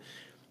is that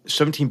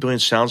 17 billion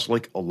sounds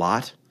like a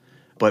lot,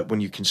 but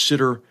when you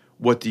consider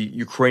what the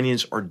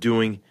Ukrainians are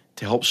doing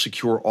to help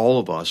secure all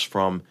of us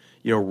from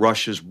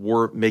Russia's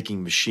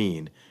war-making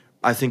machine,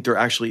 I think they're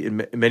actually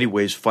in many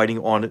ways fighting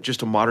on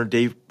just a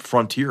modern-day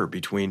frontier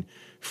between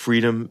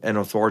freedom and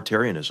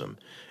authoritarianism.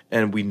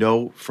 And we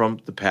know from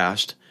the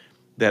past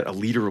that a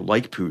leader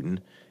like Putin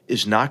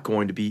is not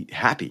going to be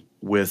happy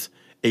with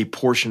a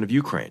portion of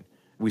Ukraine.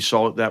 We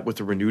saw that with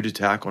the renewed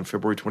attack on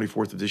February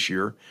 24th of this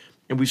year,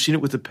 and we've seen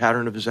it with the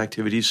pattern of his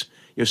activities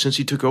since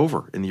he took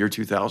over in the year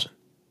 2000.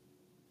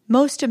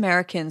 Most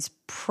Americans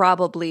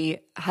probably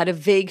had a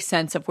vague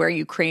sense of where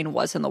Ukraine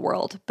was in the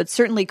world, but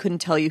certainly couldn't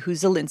tell you who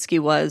Zelensky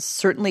was,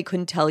 certainly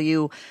couldn't tell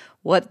you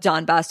what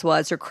Donbass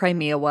was or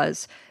Crimea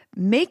was.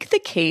 Make the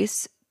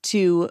case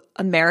to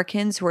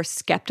Americans who are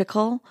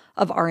skeptical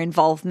of our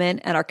involvement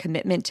and our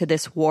commitment to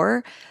this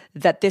war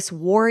that this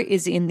war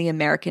is in the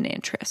American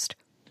interest.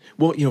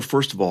 Well,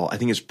 first of all, I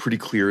think it's pretty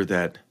clear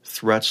that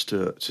threats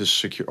to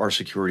our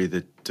security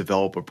that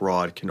develop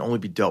abroad can only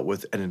be dealt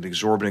with at an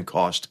exorbitant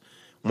cost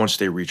once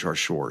they reach our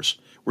shores.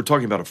 We're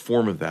talking about a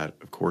form of that,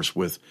 of course,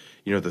 with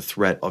the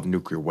threat of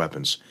nuclear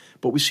weapons.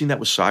 But we've seen that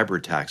with cyber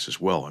attacks as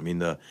well. I mean,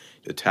 the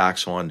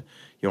attacks on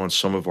on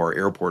some of our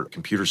airport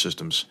computer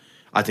systems.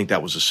 I think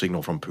that was a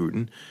signal from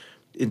Putin.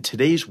 In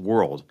today's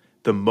world,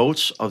 the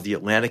moats of the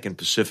Atlantic and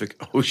Pacific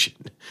Ocean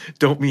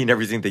don't mean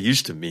everything they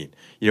used to mean,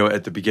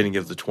 at the beginning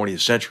of the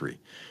 20th century.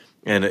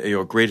 And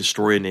a great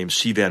historian named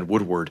C. Van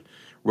Woodward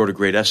wrote a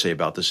great essay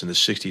about this in the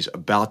 60s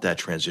about that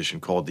transition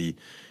called the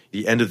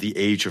end of the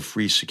age of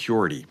free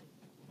security.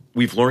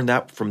 We've learned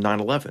that from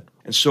 9/11.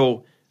 And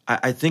so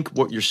I think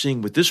what you're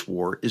seeing with this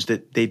war is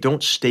that they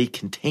don't stay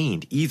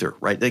contained either,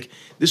 right? Like,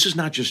 this is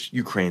not just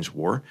Ukraine's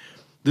war.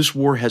 This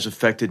war has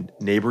affected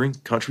neighboring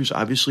countries,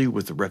 obviously,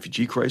 with the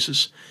refugee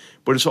crisis,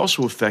 but it's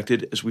also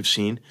affected, as we've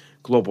seen,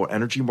 global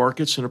energy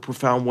markets in a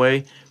profound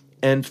way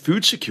and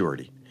food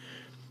security.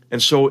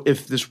 And so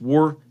if this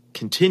war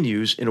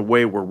continues in a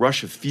way where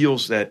Russia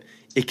feels that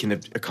it can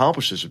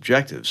accomplish its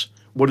objectives,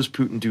 what does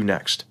Putin do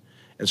next?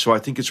 And so I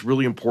think it's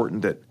really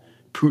important that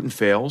Putin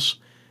fails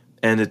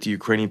and that the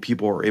Ukrainian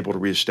people are able to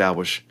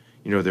reestablish,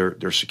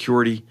 their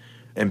security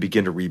and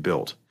begin to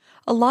rebuild.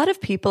 A lot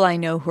of people I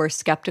know who are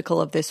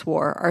skeptical of this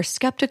war are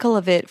skeptical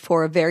of it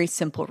for a very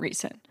simple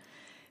reason.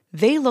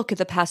 They look at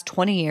the past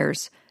 20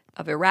 years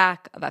of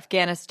Iraq, of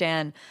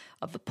Afghanistan,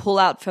 of the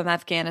pullout from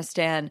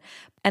Afghanistan,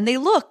 and they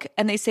look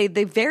and they say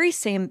the very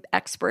same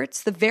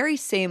experts, the very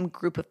same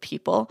group of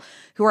people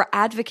who are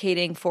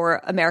advocating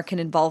for American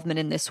involvement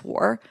in this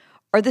war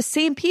are the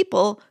same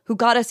people who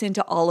got us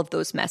into all of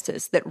those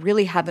messes that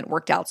really haven't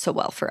worked out so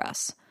well for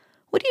us.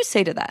 What do you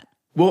say to that?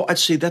 Well, I'd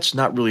say that's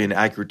not really an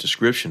accurate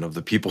description of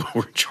the people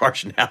who are in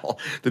charge now.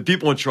 The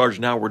people in charge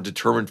now were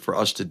determined for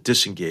us to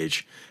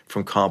disengage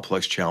from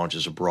complex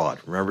challenges abroad.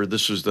 Remember,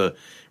 this was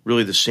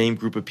really the same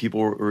group of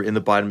people who were in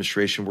the Biden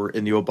administration, were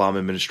in the Obama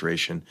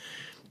administration,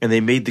 and they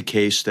made the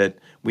case that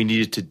we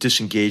needed to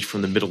disengage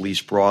from the Middle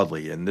East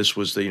broadly. And this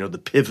was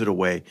the pivot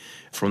away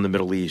from the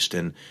Middle East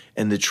and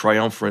the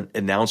triumphant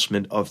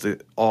announcement of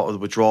the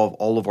withdrawal of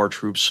all of our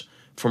troops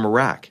from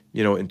Iraq,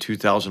 in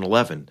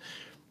 2011.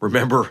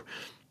 Remember,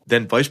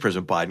 then Vice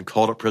President Biden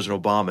called up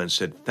President Obama and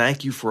said,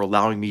 "Thank you for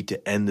allowing me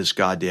to end this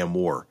goddamn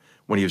war,"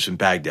 when he was in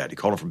Baghdad. He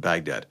called him from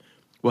Baghdad.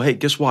 Well, hey,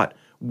 guess what?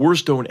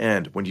 Wars don't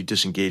end when you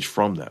disengage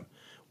from them.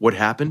 What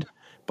happened?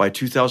 By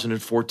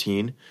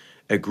 2014,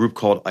 a group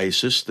called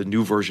ISIS, the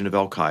new version of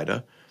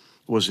al-Qaeda,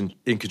 was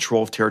in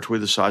control of territory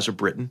the size of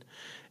Britain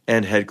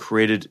and had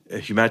created a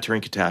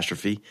humanitarian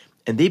catastrophe.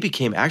 And they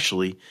became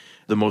actually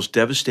the most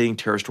devastating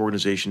terrorist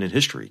organization in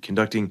history,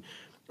 conducting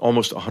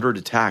almost 100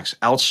 attacks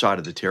outside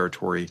of the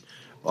territory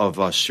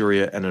of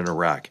Syria and in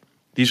Iraq.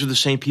 These are the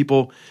same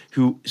people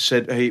who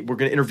said, hey, we're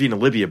going to intervene in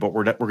Libya, but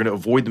we're going to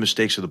avoid the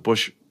mistakes of the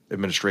Bush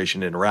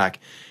administration in Iraq,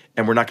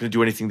 and we're not going to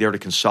do anything there to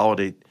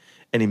consolidate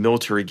any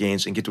military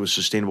gains and get to a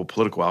sustainable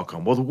political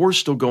outcome. Well, the war is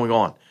still going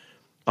on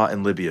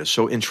in Libya.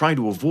 So in trying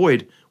to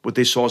avoid what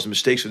they saw as the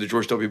mistakes of the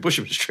George W. Bush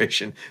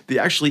administration, they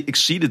actually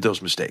exceeded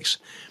those mistakes.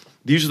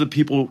 These are the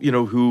people,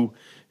 who,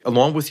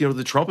 along with,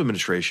 the Trump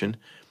administration,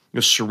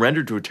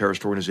 surrendered to a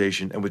terrorist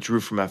organization and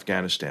withdrew from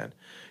Afghanistan,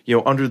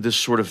 under this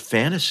sort of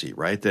fantasy,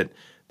 right, that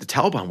the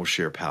Taliban will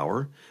share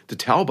power, the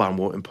Taliban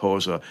will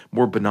impose a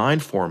more benign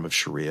form of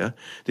Sharia,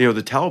 the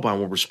Taliban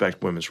will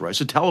respect women's rights,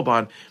 the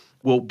Taliban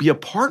will be a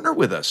partner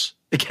with us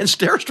against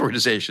terrorist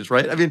organizations,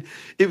 right? I mean,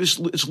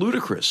 it's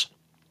ludicrous.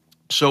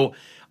 So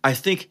I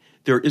think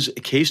there is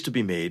a case to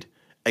be made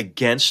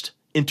against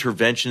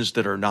interventions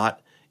that are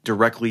not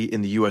directly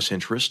in the U.S.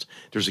 interest.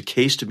 There's a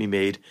case to be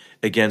made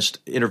against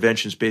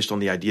interventions based on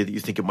the idea that you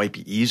think it might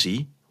be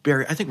easy.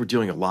 Barry, I think we're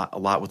dealing a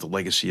lot with the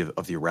legacy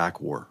of the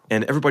Iraq war.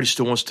 And everybody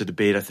still wants to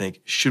debate, I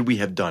think, should we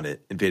have done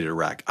it, invaded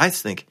Iraq? I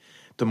think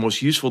the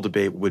most useful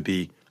debate would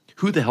be,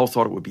 who the hell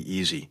thought it would be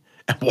easy?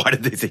 And why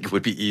did they think it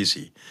would be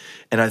easy?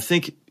 And I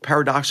think,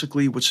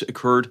 paradoxically, what's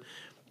occurred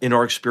in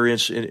our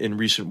experience in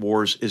recent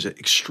wars is an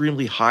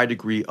extremely high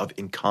degree of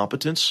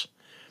incompetence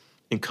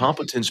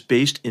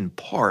based in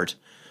part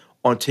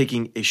on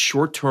taking a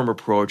short-term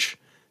approach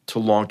to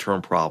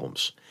long-term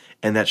problems.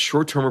 And that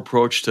short-term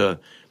approach to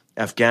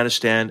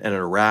Afghanistan and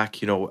Iraq,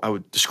 I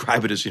would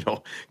describe it as,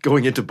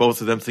 going into both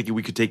of them thinking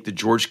we could take the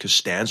George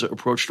Costanza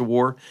approach to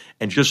war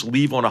and just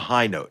leave on a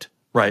high note,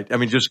 right? I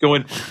mean, just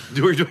doing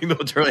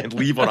militarily and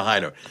leave on a high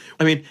note.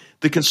 I mean,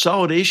 the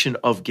consolidation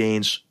of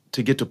gains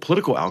to get to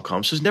political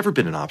outcomes has never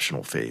been an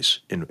optional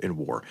phase in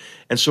war.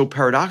 And so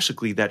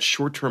paradoxically, that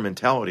short-term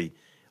mentality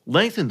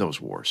lengthened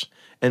those wars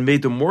and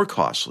made them more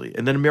costly.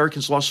 And then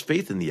Americans lost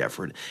faith in the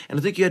effort. And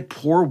I think you had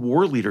poor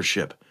war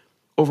leadership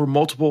over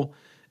multiple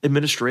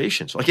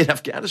administrations. Like in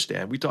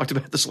Afghanistan, we talked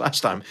about this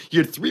last time.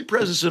 You had 3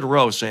 presidents in a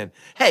row saying,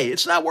 hey,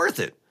 it's not worth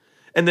it.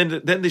 And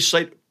then they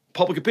cite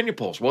public opinion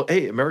polls. Well,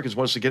 hey, Americans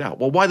want us to get out.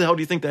 Well, why the hell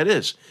do you think that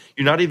is?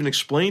 You're not even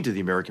explaining to the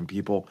American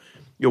people,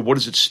 what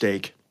is at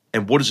stake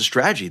and what is a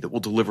strategy that will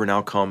deliver an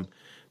outcome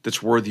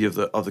that's worthy of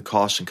the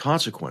costs and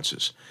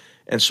consequences.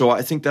 And so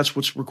I think that's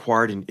what's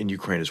required in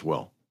Ukraine as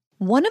well.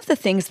 One of the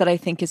things that I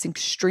think is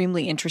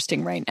extremely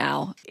interesting right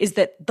now is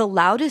that the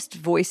loudest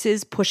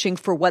voices pushing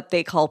for what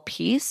they call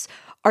peace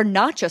are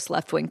not just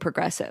left-wing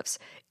progressives.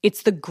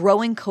 It's the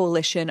growing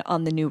coalition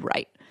on the new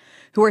right,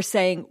 who are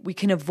saying we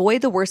can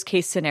avoid the worst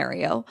case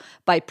scenario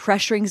by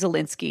pressuring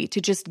Zelensky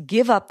to just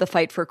give up the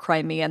fight for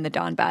Crimea and the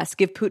Donbass,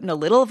 give Putin a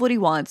little of what he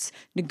wants,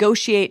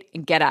 negotiate,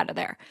 and get out of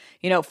there.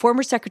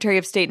 Former Secretary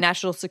of State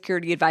National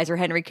Security Advisor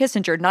Henry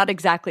Kissinger, not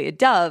exactly a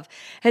dove,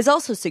 has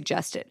also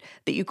suggested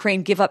that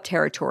Ukraine give up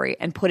territory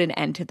and put an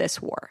end to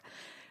this war.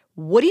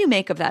 What do you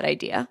make of that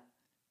idea?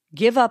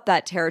 Give up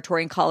that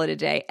territory and call it a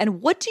day.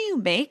 And what do you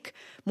make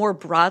more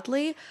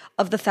broadly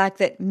of the fact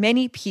that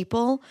many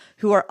people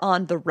who are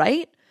on the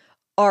right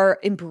are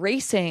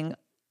embracing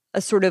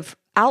a sort of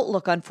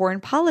outlook on foreign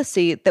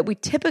policy that we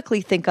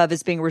typically think of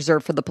as being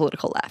reserved for the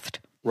political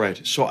left?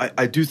 Right. So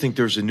I do think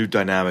there's a new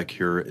dynamic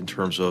here in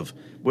terms of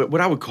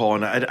what I would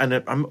call, and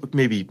I'm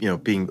maybe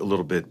being a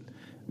little bit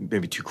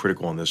maybe too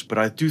critical on this, but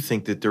I do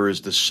think that there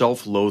is the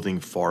self-loathing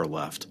far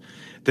left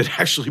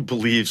that actually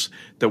believes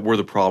that we're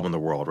the problem in the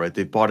world, right?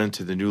 They've bought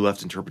into the new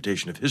left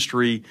interpretation of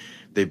history.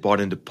 They've bought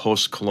into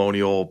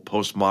post-colonial,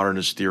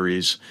 post-modernist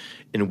theories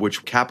in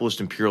which capitalist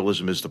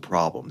imperialism is the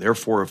problem.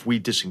 Therefore, if we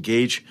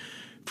disengage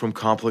from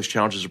complex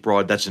challenges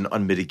abroad, that's an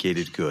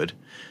unmitigated good.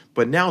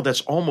 But now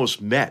that's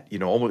almost met,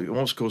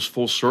 almost goes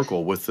full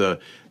circle with the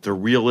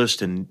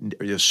realist and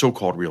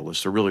so-called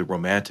realists, they're really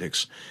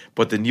romantics,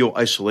 but the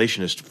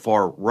neo-isolationist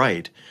far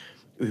right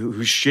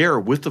who share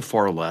with the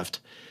far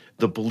left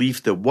the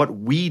belief that what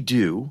we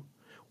do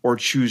or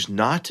choose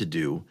not to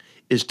do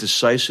is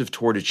decisive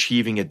toward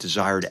achieving a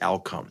desired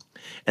outcome.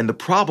 And the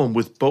problem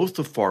with both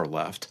the far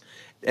left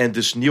and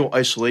this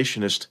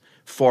neo-isolationist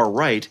far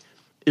right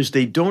is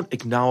they don't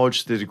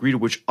acknowledge the degree to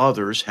which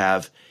others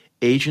have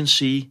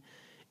agency,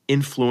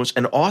 influence,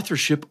 and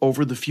authorship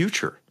over the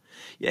future.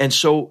 And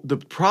so the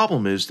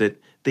problem is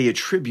that they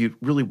attribute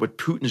really what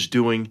Putin's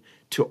doing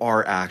to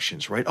our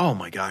actions, right? Oh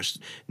my gosh,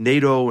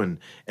 NATO and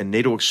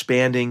NATO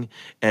expanding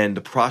and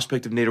the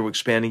prospect of NATO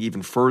expanding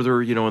even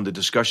further, in the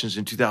discussions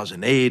in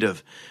 2008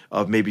 of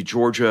maybe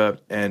Georgia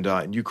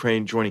and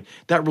Ukraine joining,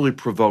 that really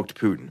provoked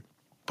Putin.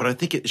 But I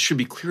think it should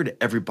be clear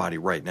to everybody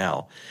right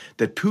now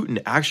that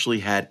Putin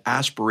actually had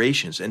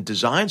aspirations and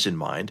designs in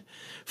mind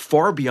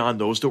far beyond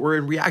those that were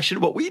in reaction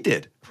to what we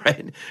did,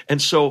 right? And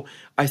so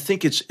I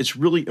think it's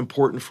really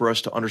important for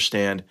us to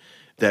understand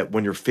that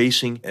when you're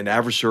facing an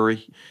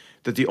adversary,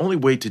 that the only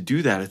way to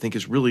do that, I think,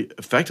 is really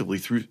effectively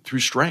through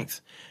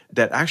strength,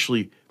 that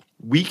actually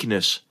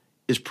weakness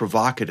is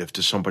provocative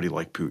to somebody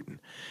like Putin.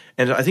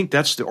 And I think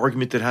that's the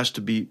argument that has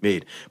to be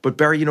made. But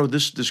Barry,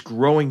 this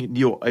growing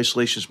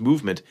neo-isolationist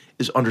movement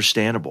is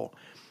understandable.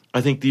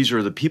 I think these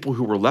are the people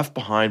who were left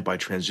behind by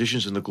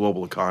transitions in the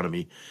global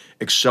economy,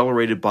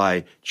 accelerated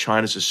by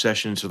China's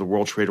accession into the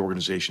World Trade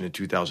Organization in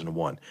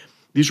 2001.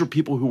 These were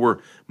people who were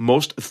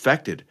most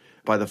affected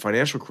by the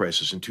financial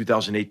crisis in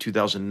 2008,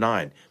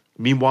 2009.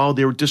 Meanwhile,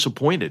 they were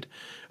disappointed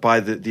by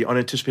the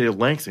unanticipated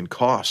length and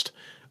cost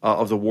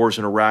of the wars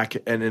in Iraq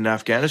and in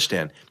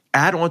Afghanistan.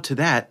 Add on to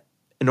that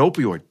an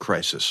opioid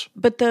crisis.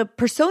 But the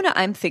persona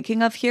I'm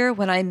thinking of here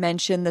when I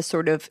mention the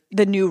sort of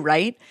the new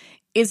right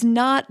is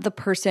not the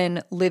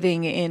person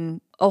living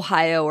in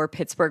Ohio or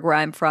Pittsburgh, where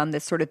I'm from,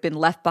 that's sort of been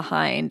left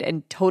behind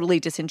and totally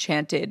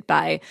disenchanted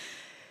by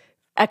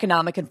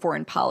economic and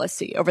foreign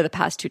policy over the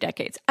past 2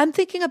 decades. I'm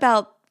thinking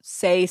about,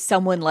 say,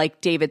 someone like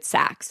David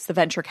Sachs, the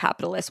venture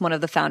capitalist, one of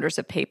the founders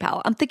of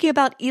PayPal. I'm thinking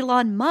about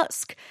Elon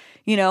Musk.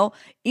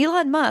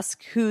 Elon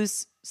Musk,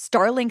 whose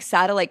Starlink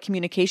satellite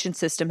communication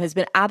system has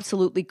been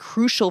absolutely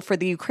crucial for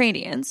the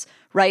Ukrainians,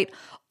 right?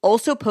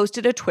 Also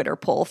posted a Twitter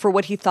poll for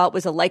what he thought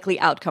was a likely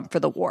outcome for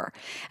the war.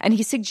 And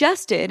he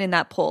suggested in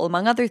that poll,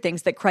 among other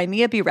things, that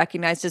Crimea be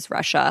recognized as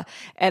Russia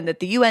and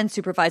that the UN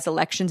supervise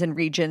elections in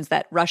regions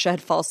that Russia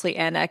had falsely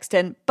annexed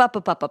and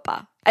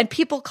And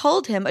people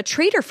called him a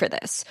traitor for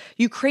this.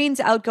 Ukraine's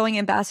outgoing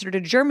ambassador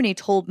to Germany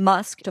told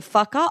Musk to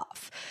fuck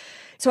off.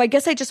 So I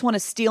guess I just want to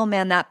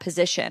steelman that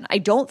position. I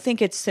don't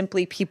think it's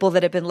simply people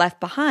that have been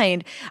left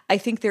behind. I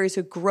think there is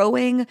a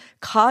growing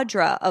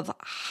cadre of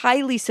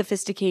highly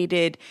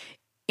sophisticated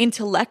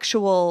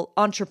intellectual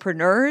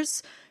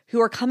entrepreneurs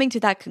who are coming to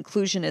that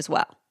conclusion as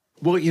well.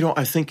 Well,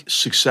 I think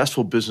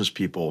successful business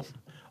people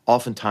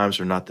oftentimes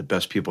are not the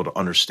best people to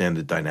understand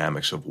the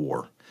dynamics of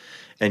war.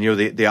 And,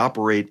 they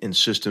operate in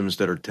systems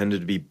that are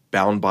tended to be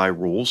bound by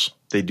rules.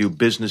 They do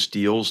business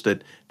deals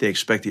that they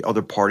expect the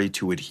other party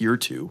to adhere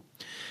to.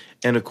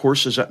 And of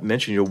course, as I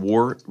mentioned,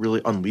 war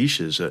really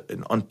unleashes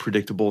an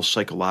unpredictable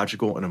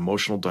psychological and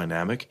emotional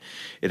dynamic.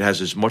 It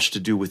has as much to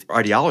do with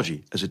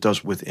ideology as it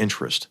does with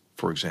interest,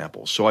 for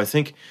example. So I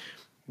think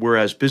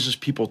whereas business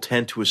people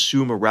tend to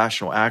assume a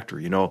rational actor,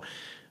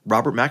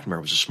 Robert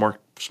McNamara was a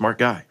smart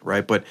guy,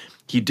 right? But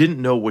he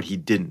didn't know what he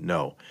didn't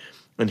know.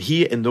 And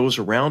he and those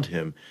around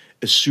him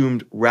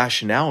assumed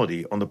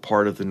rationality on the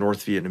part of the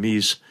North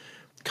Vietnamese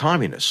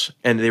communists.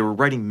 And they were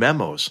writing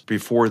memos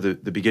before the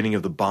beginning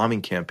of the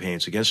bombing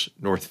campaigns against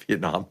North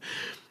Vietnam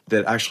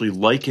that actually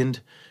likened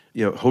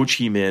Ho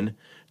Chi Minh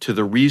to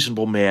the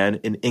reasonable man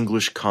in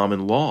English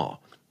common law.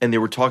 And they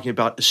were talking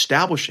about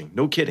establishing,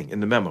 no kidding,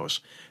 in the memos,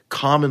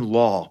 common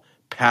law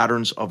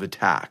patterns of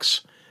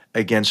attacks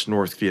against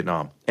North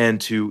Vietnam and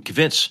to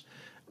convince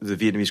the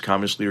Vietnamese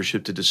Communist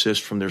leadership to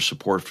desist from their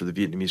support for the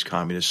Vietnamese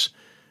Communists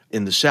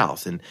in the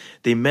South. And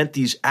they meant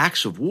these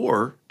acts of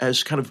war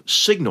as kind of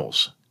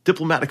signals,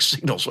 diplomatic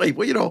signals. Hey,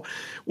 well,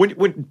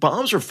 when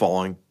bombs are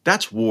falling,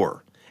 that's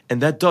war.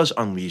 And that does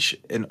unleash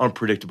an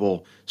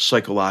unpredictable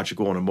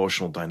psychological and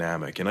emotional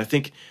dynamic. And I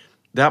think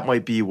that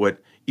might be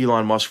what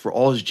Elon Musk, for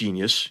all his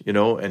genius,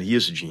 and he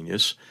is a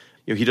genius,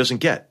 he doesn't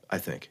get, I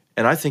think.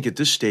 And I think at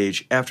this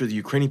stage, after the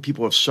Ukrainian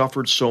people have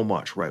suffered so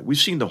much, right? We've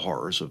seen the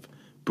horrors of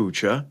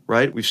Bucha,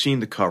 right? We've seen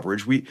the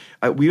coverage. We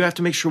have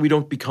to make sure we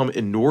don't become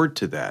inured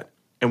to that.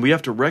 And we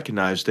have to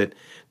recognize that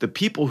the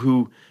people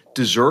who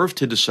deserve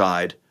to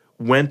decide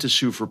when to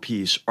sue for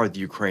peace are the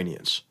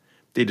Ukrainians.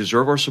 They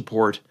deserve our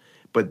support,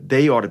 but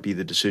they ought to be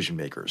the decision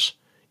makers.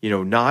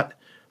 Not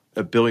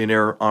a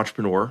billionaire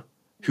entrepreneur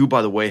who,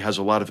 by the way, has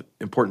a lot of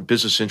important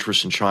business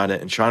interests in China,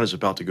 and China's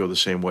about to go the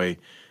same way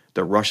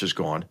that Russia's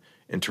gone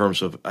in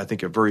terms of, I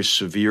think, a very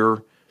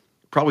severe,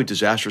 probably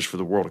disastrous for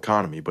the world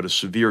economy, but a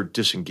severe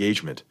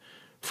disengagement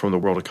from the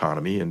world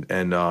economy and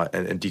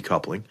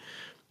decoupling.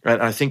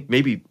 And I think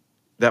maybe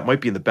that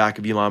might be in the back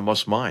of Elon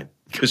Musk's mind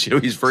because,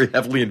 he's very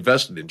heavily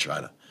invested in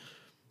China.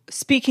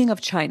 Speaking of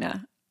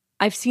China,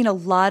 I've seen a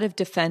lot of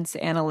defense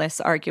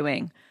analysts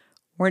arguing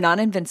we're not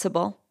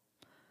invincible.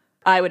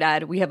 I would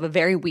add we have a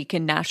very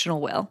weakened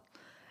national will.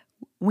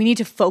 We need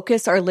to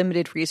focus our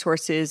limited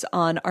resources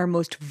on our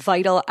most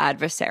vital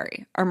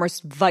adversary, our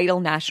most vital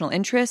national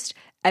interest,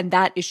 and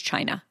that is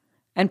China,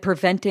 and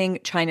preventing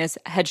China's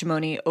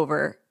hegemony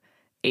over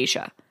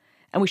Asia.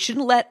 And we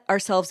shouldn't let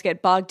ourselves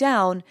get bogged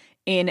down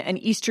in an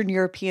Eastern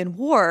European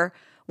war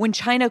when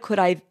China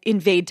could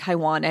invade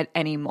Taiwan at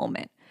any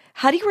moment.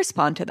 How do you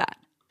respond to that?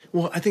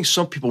 Well, I think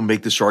some people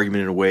make this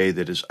argument in a way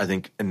that is, I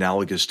think,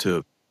 analogous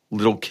to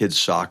little kids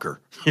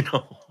soccer.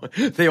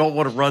 They all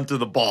want to run to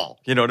the ball.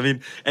 You know what I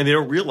mean? And they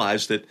don't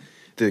realize that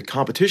the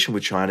competition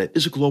with China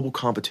is a global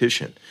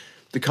competition.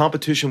 The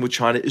competition with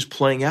China is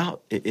playing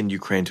out in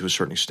Ukraine to a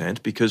certain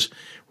extent because,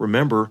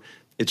 remember,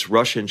 it's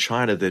Russia and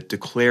China that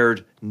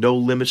declared no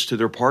limits to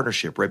their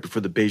partnership right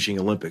before the Beijing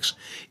Olympics.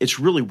 It's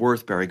really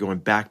worth, Barry, going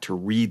back to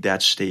read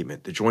that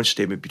statement, the joint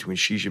statement between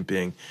Xi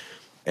Jinping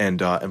and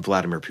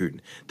Vladimir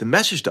Putin. The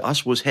message to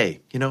us was,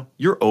 hey,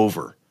 you're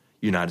over,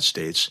 United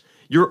States.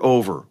 You're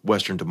over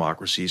Western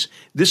democracies.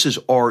 This is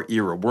our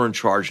era. We're in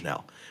charge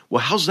now.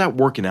 Well, how's that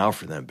working out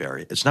for them,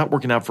 Barry? It's not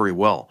working out very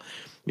well.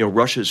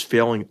 Russia is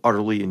failing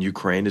utterly in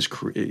Ukraine.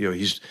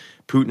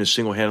 Putin is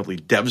single-handedly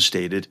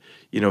devastated.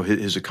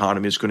 His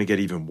economy is going to get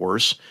even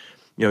worse.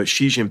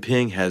 Xi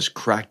Jinping has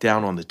cracked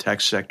down on the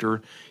tech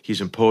sector. He's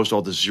imposed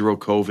all the zero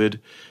COVID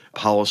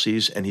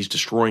policies, and he's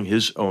destroying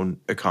his own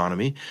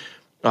economy.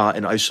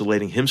 And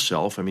isolating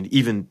himself. I mean,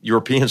 even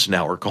Europeans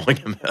now are calling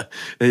him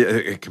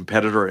a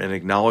competitor and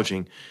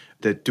acknowledging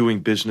that doing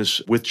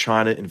business with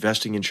China,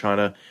 investing in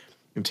China,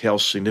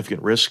 entails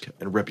significant risk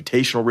and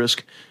reputational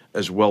risk,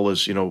 as well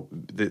as,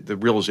 the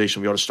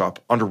realization we ought to stop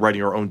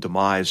underwriting our own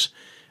demise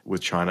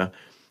with China.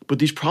 But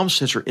these problem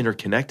sets are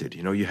interconnected.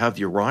 You have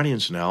the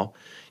Iranians now,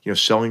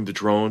 selling the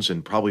drones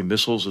and probably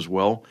missiles as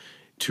well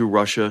to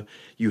Russia.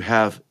 You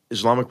have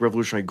Islamic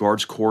Revolutionary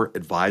Guards Corps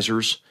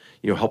advisors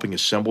helping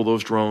assemble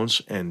those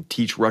drones and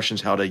teach Russians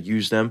how to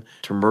use them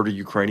to murder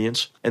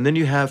Ukrainians. And then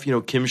you have,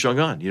 Kim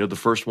Jong-un, the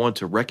first one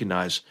to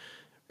recognize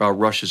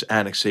Russia's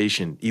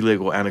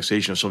illegal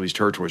annexation of some of these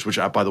territories, which,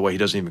 by the way, he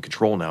doesn't even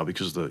control now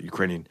because of the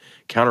Ukrainian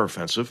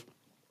counteroffensive.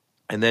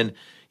 And then,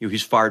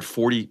 he's fired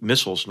 40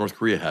 missiles, North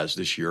Korea has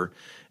this year.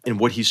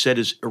 And what he said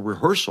is a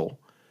rehearsal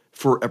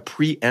for a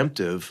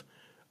preemptive,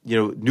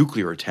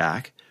 nuclear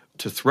attack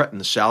to threaten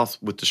the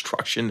South with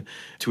destruction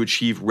to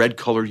achieve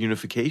red-colored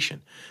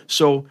unification.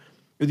 So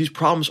these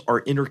problems are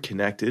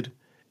interconnected,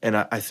 and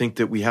I think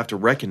that we have to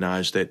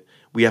recognize that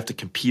we have to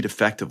compete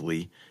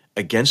effectively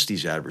against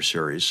these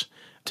adversaries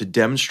to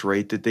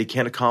demonstrate that they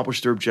can't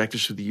accomplish their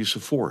objectives through the use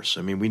of force.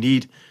 I mean, we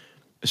need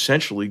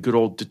essentially good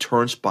old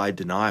deterrence by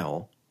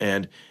denial,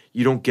 and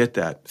you don't get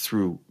that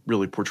through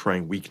really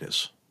portraying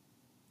weakness.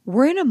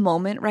 We're in a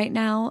moment right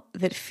now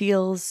that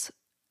feels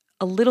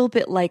a little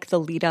bit like the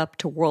lead up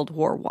to World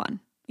War I.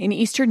 In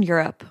Eastern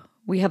Europe,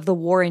 we have the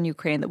war in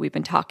Ukraine that we've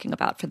been talking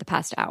about for the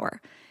past hour.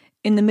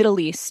 In the Middle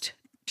East,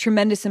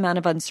 tremendous amount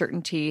of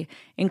uncertainty,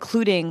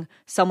 including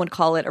some would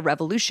call it a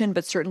revolution,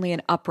 but certainly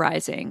an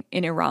uprising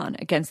in Iran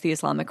against the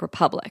Islamic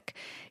Republic.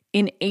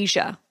 In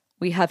Asia,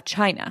 we have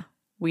China,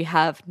 we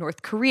have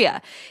North Korea.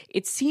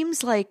 It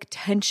seems like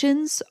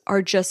tensions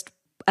are just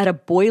at a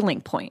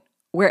boiling point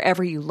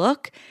wherever you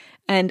look,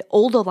 and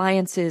old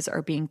alliances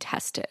are being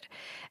tested.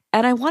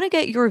 And I want to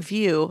get your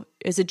view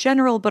as a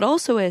general, but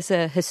also as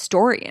a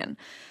historian,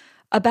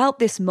 about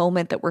this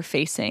moment that we're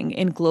facing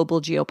in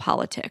global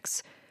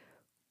geopolitics.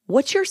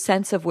 What's your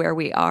sense of where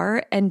we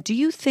are, and do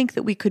you think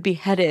that we could be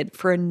headed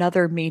for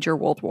another major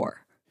world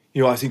war?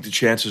 I think the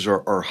chances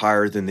are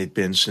higher than they've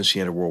been since the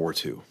end of World War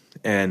II.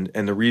 And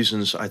the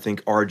reasons, I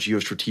think, are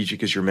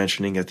geostrategic, as you're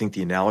mentioning. I think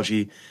the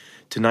analogy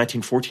to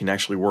 1914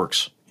 actually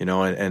works,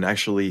 and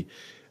actually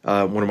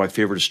One of my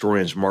favorite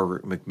historians,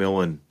 Margaret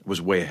Macmillan,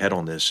 was way ahead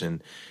on this.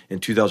 And in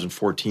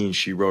 2014,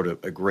 she wrote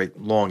a great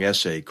long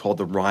essay called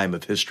The Rime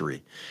of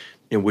History,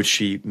 in which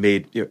she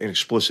made an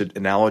explicit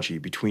analogy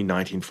between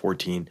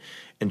 1914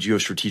 and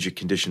geostrategic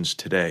conditions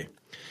today.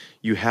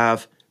 You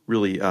have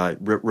really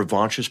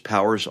revanchist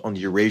powers on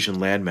the Eurasian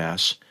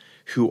landmass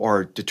who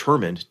are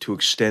determined to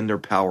extend their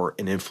power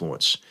and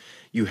influence.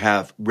 You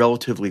have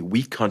relatively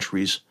weak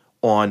countries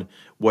on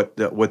what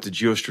the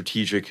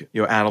geostrategic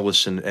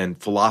analysts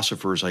and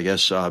philosophers, I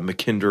guess,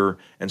 Mackinder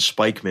and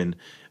Spikeman,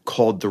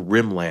 called the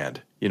rimland,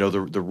 the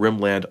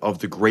rimland of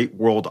the great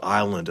world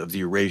island of the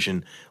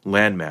Eurasian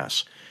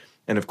landmass.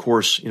 And of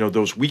course,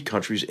 those weak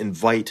countries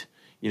invite,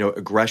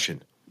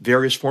 aggression,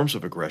 various forms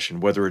of aggression,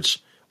 whether it's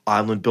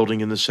island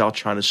building in the South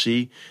China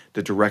Sea,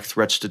 the direct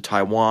threats to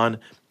Taiwan,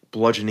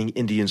 bludgeoning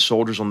Indian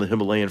soldiers on the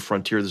Himalayan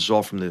frontier. This is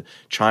all from the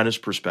China's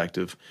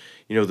perspective.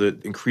 The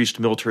increased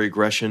military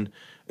aggression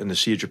in the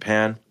Sea of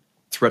Japan,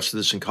 threats to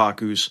the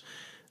Senkakus,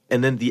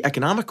 and then the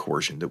economic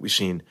coercion that we've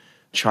seen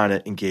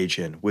China engage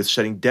in with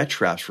setting debt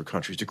traps for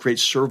countries to create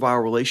servile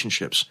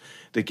relationships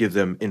that give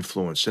them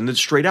influence, and then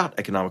straight out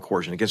economic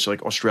coercion against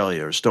like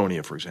Australia or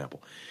Estonia, for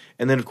example.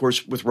 And then, of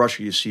course, with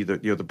Russia, you see the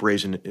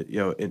brazen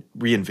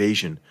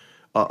reinvasion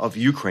of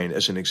Ukraine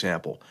as an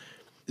example.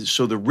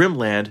 So the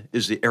rimland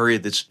is the area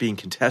that's being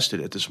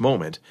contested at this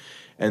moment.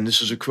 And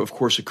this is, of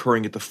course,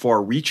 occurring at the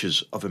far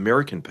reaches of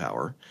American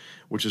power,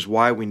 which is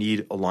why we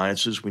need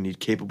alliances. We need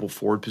capable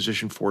forward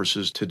position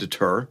forces to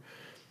deter.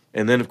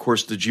 And then, of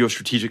course, the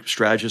geostrategic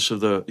strategists of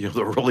the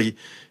early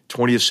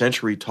 20th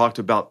century talked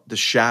about the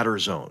shatter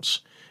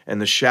zones. And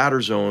the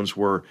shatter zones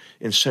were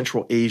in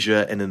Central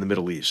Asia and in the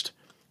Middle East.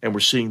 And we're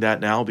seeing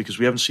that now because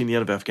we haven't seen the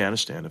end of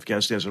Afghanistan.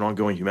 Afghanistan is an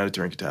ongoing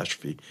humanitarian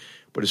catastrophe,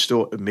 but it's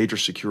still a major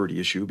security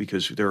issue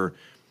because there are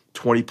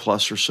 20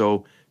 plus or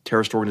so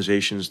terrorist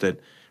organizations that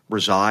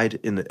reside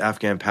in the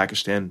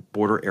Afghan-Pakistan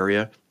border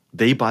area.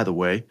 They, by the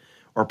way,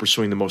 are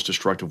pursuing the most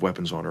destructive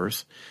weapons on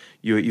earth.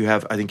 You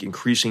have, I think,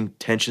 increasing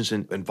tensions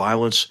and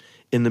violence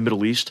in the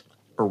Middle East.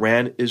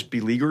 Iran is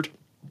beleaguered.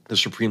 The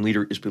supreme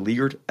leader is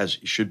beleaguered, as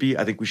he should be.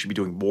 I think we should be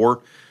doing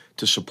more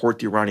to support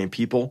the Iranian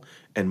people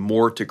and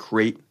more to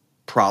create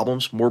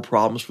more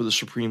problems for the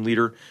supreme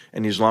leader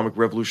and the Islamic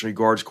Revolutionary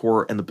Guards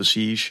Corps and the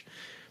Basij.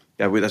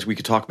 We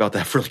could talk about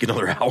that for like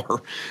another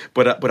hour.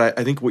 But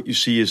I think what you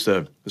see is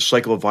the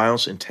cycle of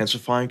violence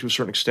intensifying to a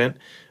certain extent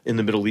in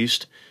the Middle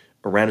East.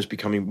 Iran is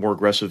becoming more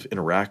aggressive in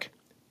Iraq,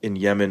 in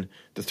Yemen,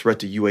 the threat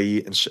to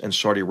UAE and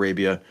Saudi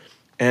Arabia.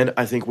 And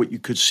I think what you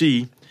could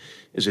see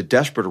is a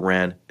desperate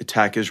Iran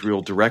attack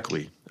Israel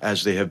directly,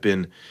 as they have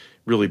been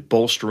really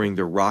bolstering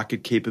their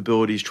rocket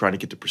capabilities, trying to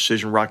get to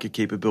precision rocket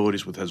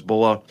capabilities with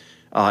Hezbollah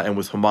and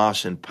with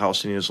Hamas and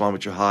Palestinian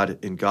Islamic Jihad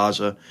in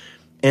Gaza,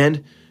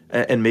 and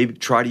maybe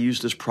try to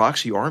use this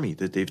proxy army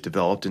that they've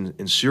developed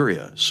in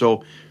Syria.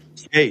 So,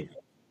 hey.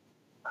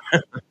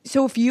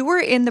 So if you were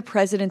in the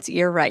president's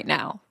ear right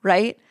now,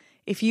 right,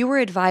 if you were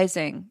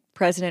advising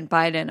President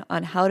Biden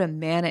on how to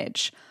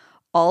manage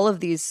all of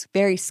these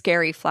very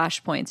scary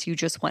flashpoints you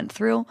just went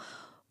through,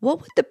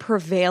 what would the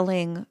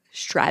prevailing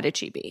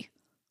strategy be?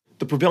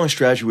 The prevailing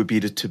strategy would be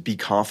to be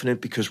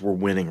confident because we're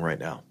winning right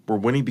now. We're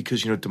winning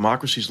because,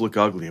 democracies look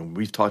ugly. And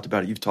we've talked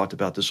about it. You've talked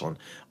about this on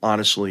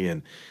Honestly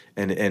and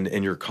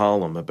your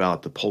column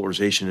about the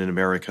polarization in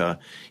America,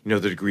 the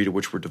degree to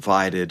which we're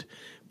divided.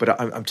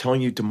 But I'm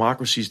telling you,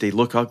 democracies, they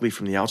look ugly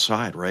from the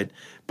outside, right?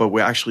 But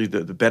we actually,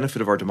 the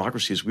benefit of our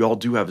democracy is we all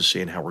do have a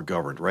say in how we're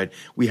governed, right?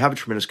 We have a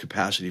tremendous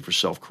capacity for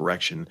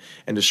self-correction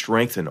and to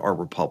strengthen our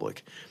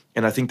republic.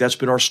 And I think that's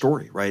been our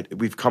story, right?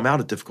 We've come out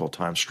at difficult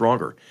times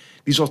stronger.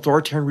 These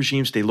authoritarian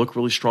regimes, they look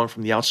really strong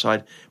from the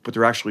outside, but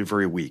they're actually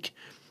very weak.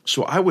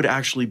 So I would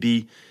actually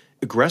be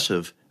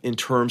aggressive in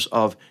terms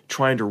of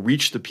trying to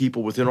reach the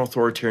people within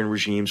authoritarian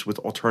regimes with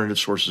alternative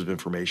sources of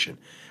information.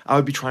 I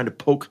would be trying to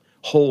poke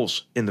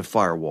holes in the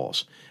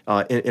firewalls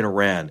in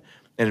Iran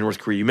and in North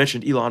Korea. You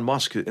mentioned Elon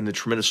Musk and the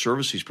tremendous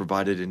service he's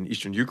provided in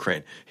eastern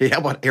Ukraine. Hey, how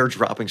about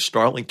airdropping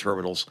Starlink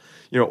terminals,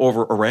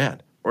 over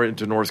Iran or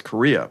into North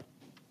Korea?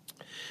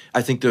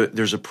 I think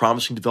there's a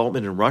promising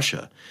development in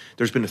Russia.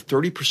 There's been a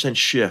 30%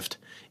 shift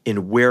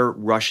in where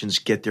Russians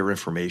get their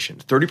information.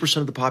 30%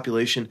 of the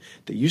population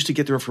that used to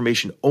get their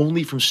information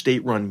only from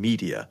state-run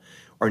media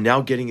are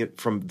now getting it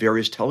from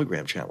various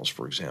Telegram channels,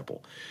 for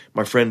example.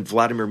 My friend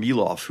Vladimir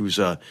Milov, who's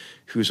a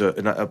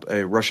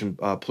Russian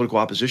political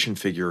opposition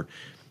figure,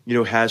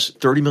 has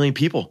 30 million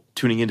people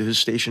tuning into his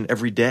station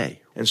every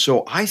day. And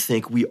so I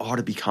think we ought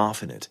to be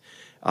confident.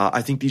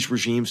 I think these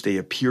regimes, they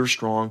appear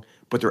strong,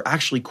 but they're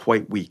actually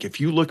quite weak. If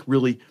you look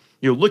really,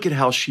 look at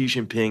how Xi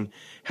Jinping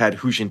had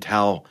Hu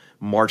Jintao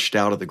marched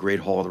out of the Great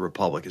Hall of the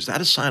Republic. Is that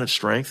a sign of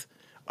strength?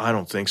 I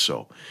don't think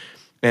so.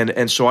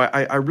 And so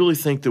I really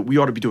think that we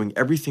ought to be doing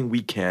everything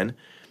we can,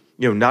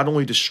 not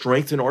only to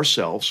strengthen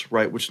ourselves,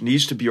 right, which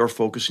needs to be our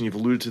focus, and you've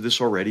alluded to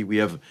this already. We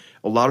have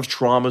a lot of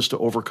traumas to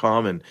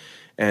overcome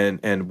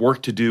and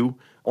work to do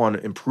on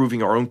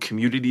improving our own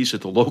communities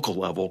at the local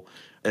level,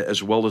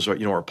 as well as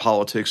our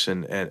politics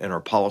and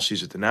our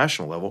policies at the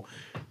national level.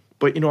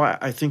 But,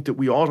 I think that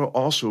we ought to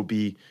also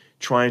be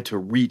trying to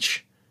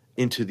reach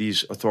into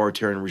these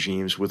authoritarian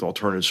regimes with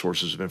alternative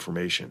sources of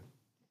information.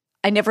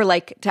 I never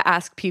like to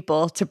ask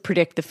people to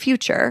predict the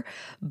future,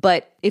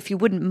 but if you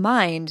wouldn't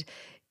mind,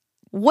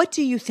 what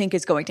do you think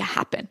is going to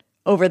happen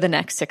over the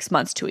next 6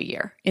 months to a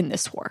year in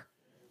this war?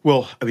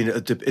 Well,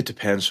 it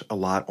depends a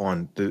lot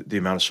on the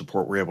amount of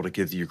support we're able to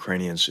give the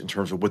Ukrainians in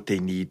terms of what they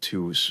need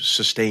to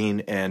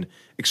sustain and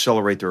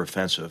accelerate their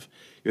offensive.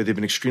 They've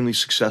been extremely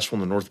successful in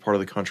the north part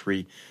of the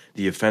country.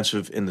 The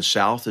offensive in the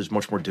south is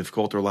much more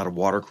difficult. There are a lot of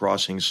water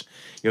crossings.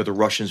 The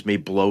Russians may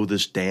blow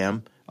this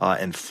dam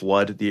and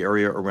flood the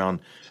area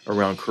around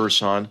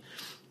Kherson.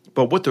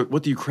 But what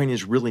the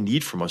Ukrainians really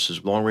need from us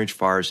is long-range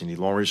fires. They need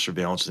long-range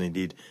surveillance. And they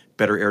need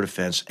better air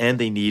defense. And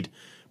they need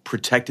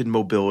protected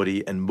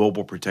mobility and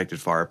mobile protected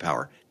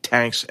firepower,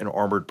 tanks and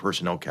armored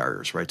personnel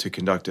carriers, right, to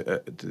conduct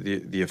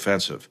the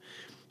offensive.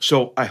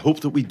 So I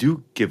hope that we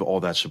do give all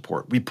that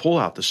support. We pull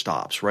out the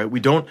stops, right? We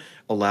don't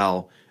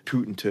allow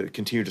Putin to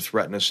continue to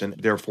threaten us and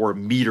therefore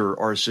meter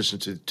our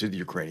assistance to the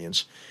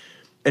Ukrainians.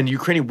 And the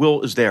Ukrainian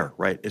will is there,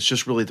 right? It's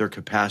just really their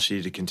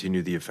capacity to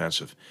continue the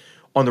offensive.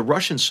 On the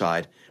Russian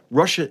side,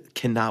 Russia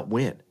cannot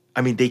win.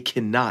 They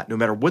cannot. No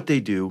matter what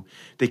they do,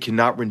 they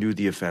cannot renew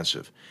the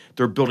offensive.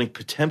 They're building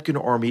Potemkin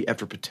army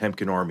after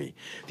Potemkin army.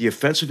 The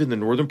offensive in the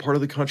northern part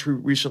of the country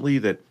recently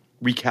that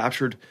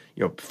recaptured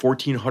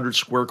 1,400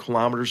 square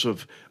kilometers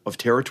of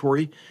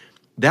territory,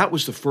 that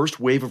was the first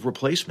wave of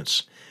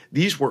replacements.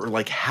 These were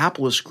like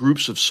hapless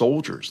groups of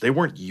soldiers. They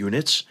weren't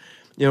units,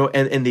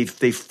 and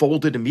they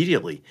folded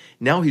immediately.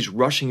 Now he's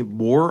rushing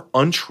more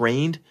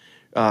untrained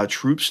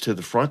troops to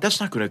the front. That's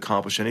not going to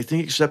accomplish anything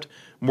except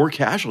more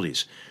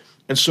casualties.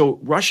 And so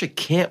Russia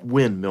can't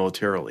win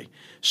militarily.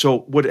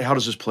 So how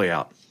does this play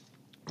out?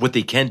 What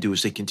they can do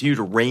is they continue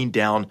to rain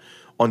down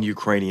on the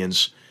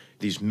Ukrainians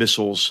these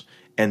missiles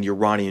and the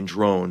Iranian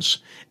drones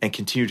and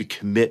continue to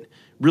commit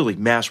really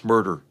mass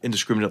murder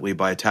indiscriminately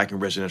by attacking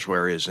residential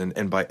areas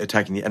and by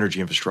attacking the energy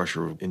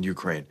infrastructure in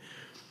Ukraine.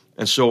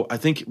 And so I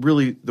think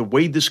really the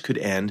way this could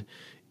end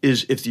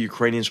is if the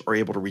Ukrainians are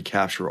able to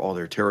recapture all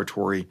their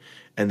territory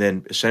and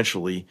then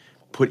essentially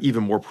put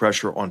even more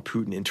pressure on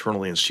Putin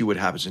internally and see what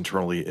happens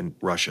internally in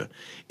Russia.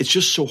 It's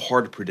just so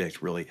hard to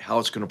predict, really, how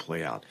it's going to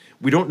play out.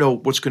 We don't know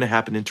what's going to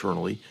happen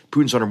internally.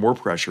 Putin's under more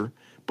pressure,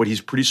 but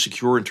he's pretty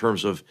secure in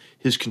terms of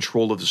his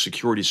control of the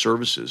security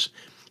services.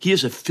 He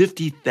has a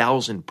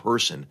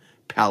 50,000-person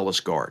palace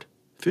guard.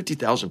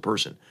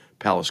 50,000-person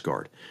palace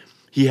guard.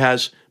 He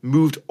has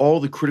moved all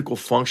the critical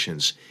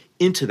functions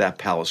into that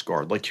palace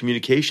guard, like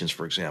communications,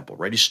 for example,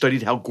 right? He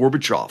studied how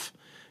Gorbachev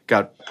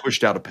got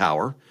pushed out of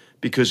power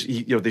because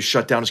they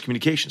shut down his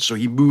communications. So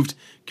he moved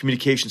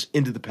communications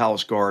into the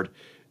palace guard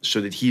so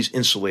that he's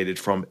insulated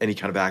from any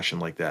kind of action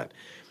like that.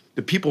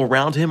 The people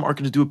around him aren't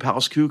going to do a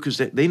palace coup because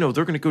they know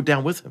they're going to go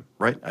down with him,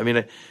 right?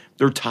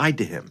 They're tied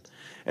to him.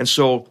 And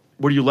so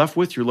what are you left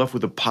with? You're left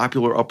with a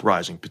popular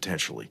uprising,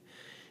 potentially.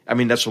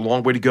 That's a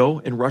long way to go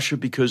in Russia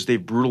because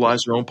they've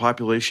brutalized their own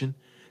population.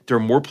 There are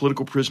more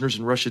political prisoners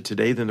in Russia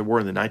today than there were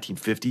in the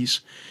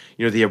 1950s.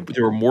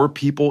 There are more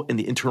people in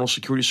the internal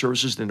security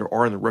services than there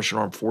are in the Russian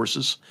armed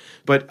forces.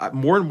 But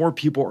more and more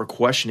people are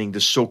questioning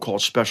this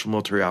so-called special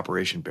military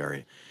operation,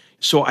 Barry.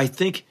 So I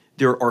think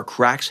there are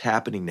cracks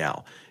happening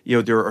now.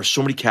 There are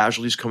so many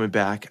casualties coming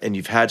back, and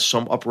you've had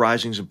some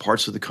uprisings in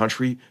parts of the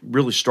country,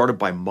 really started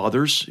by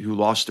mothers who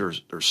lost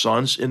their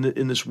sons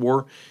in this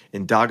war,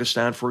 in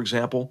Dagestan, for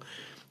example.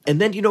 And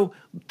then,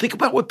 think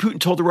about what Putin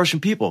told the Russian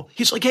people.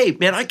 He's like, hey,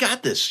 man, I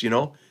got this,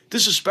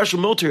 This is a special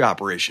military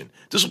operation.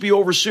 This will be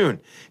over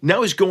soon.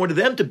 Now he's going to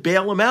them to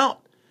bail him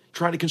out,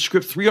 trying to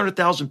conscript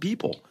 300,000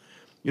 people.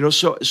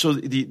 So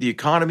the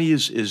economy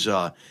is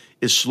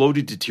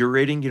slowly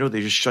deteriorating.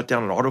 They just shut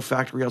down an auto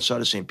factory outside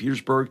of St.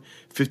 Petersburg,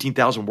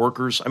 15,000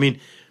 workers.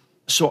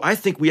 So I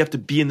think we have to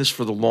be in this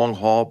for the long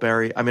haul,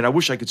 Barry. I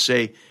wish I could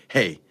say,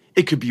 hey,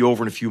 it could be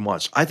over in a few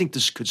months. I think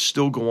this could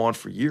still go on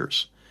for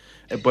years.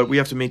 But we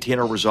have to maintain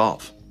our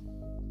resolve.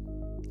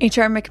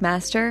 HR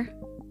McMaster,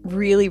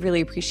 really, really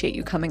appreciate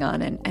you coming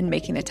on and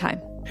making the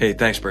time. Hey,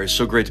 thanks, Barry. It's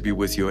so great to be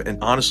with you.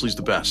 And honestly, it's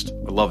the best.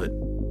 I love it.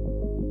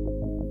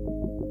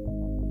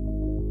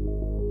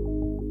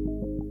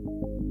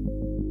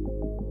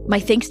 My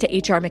thanks to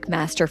HR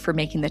McMaster for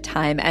making the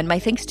time, and my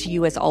thanks to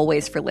you as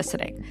always for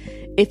listening.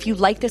 If you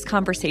like this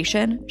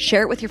conversation,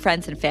 share it with your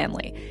friends and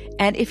family.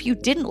 And if you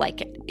didn't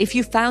like it, if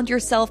you found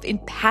yourself in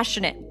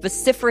passionate,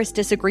 vociferous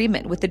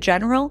disagreement with the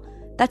general,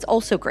 that's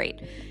also great.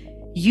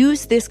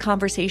 Use this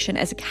conversation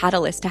as a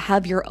catalyst to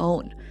have your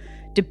own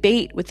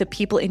debate with the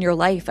people in your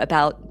life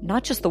about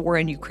not just the war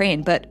in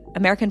Ukraine, but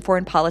American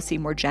foreign policy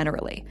more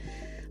generally.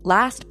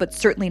 Last, but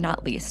certainly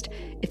not least,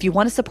 if you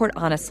want to support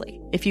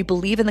honestly, if you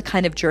believe in the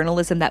kind of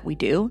journalism that we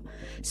do,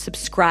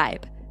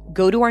 subscribe.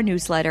 Go to our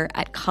newsletter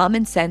at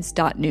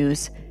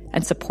commonsense.news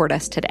and support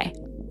us today.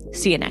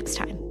 See you next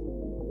time.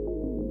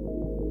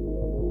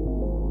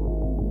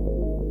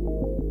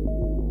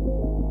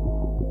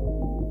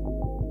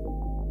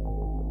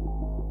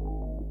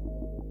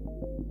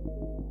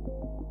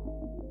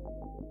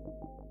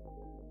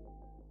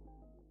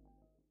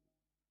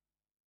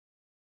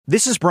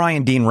 This is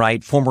Brian Dean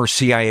Wright, former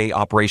CIA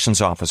operations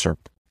officer.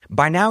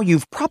 By now,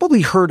 you've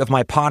probably heard of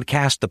my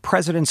podcast, The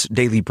President's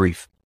Daily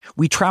Brief.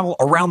 We travel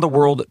around the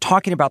world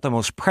talking about the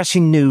most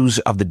pressing news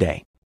of the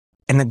day.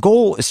 And the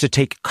goal is to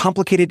take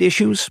complicated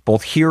issues,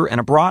 both here and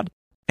abroad,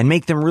 and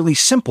make them really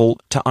simple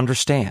to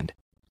understand.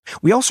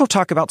 We also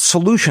talk about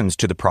solutions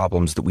to the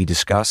problems that we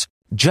discuss,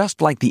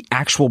 just like the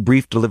actual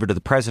brief delivered to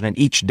the president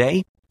each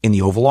day in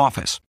the Oval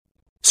Office.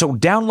 So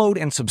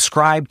download and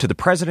subscribe to the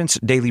President's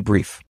Daily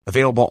Brief,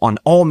 available on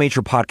all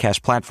major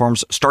podcast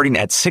platforms starting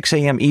at 6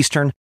 a.m.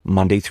 Eastern,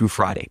 Monday through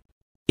Friday.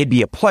 It'd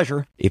be a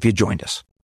pleasure if you joined us.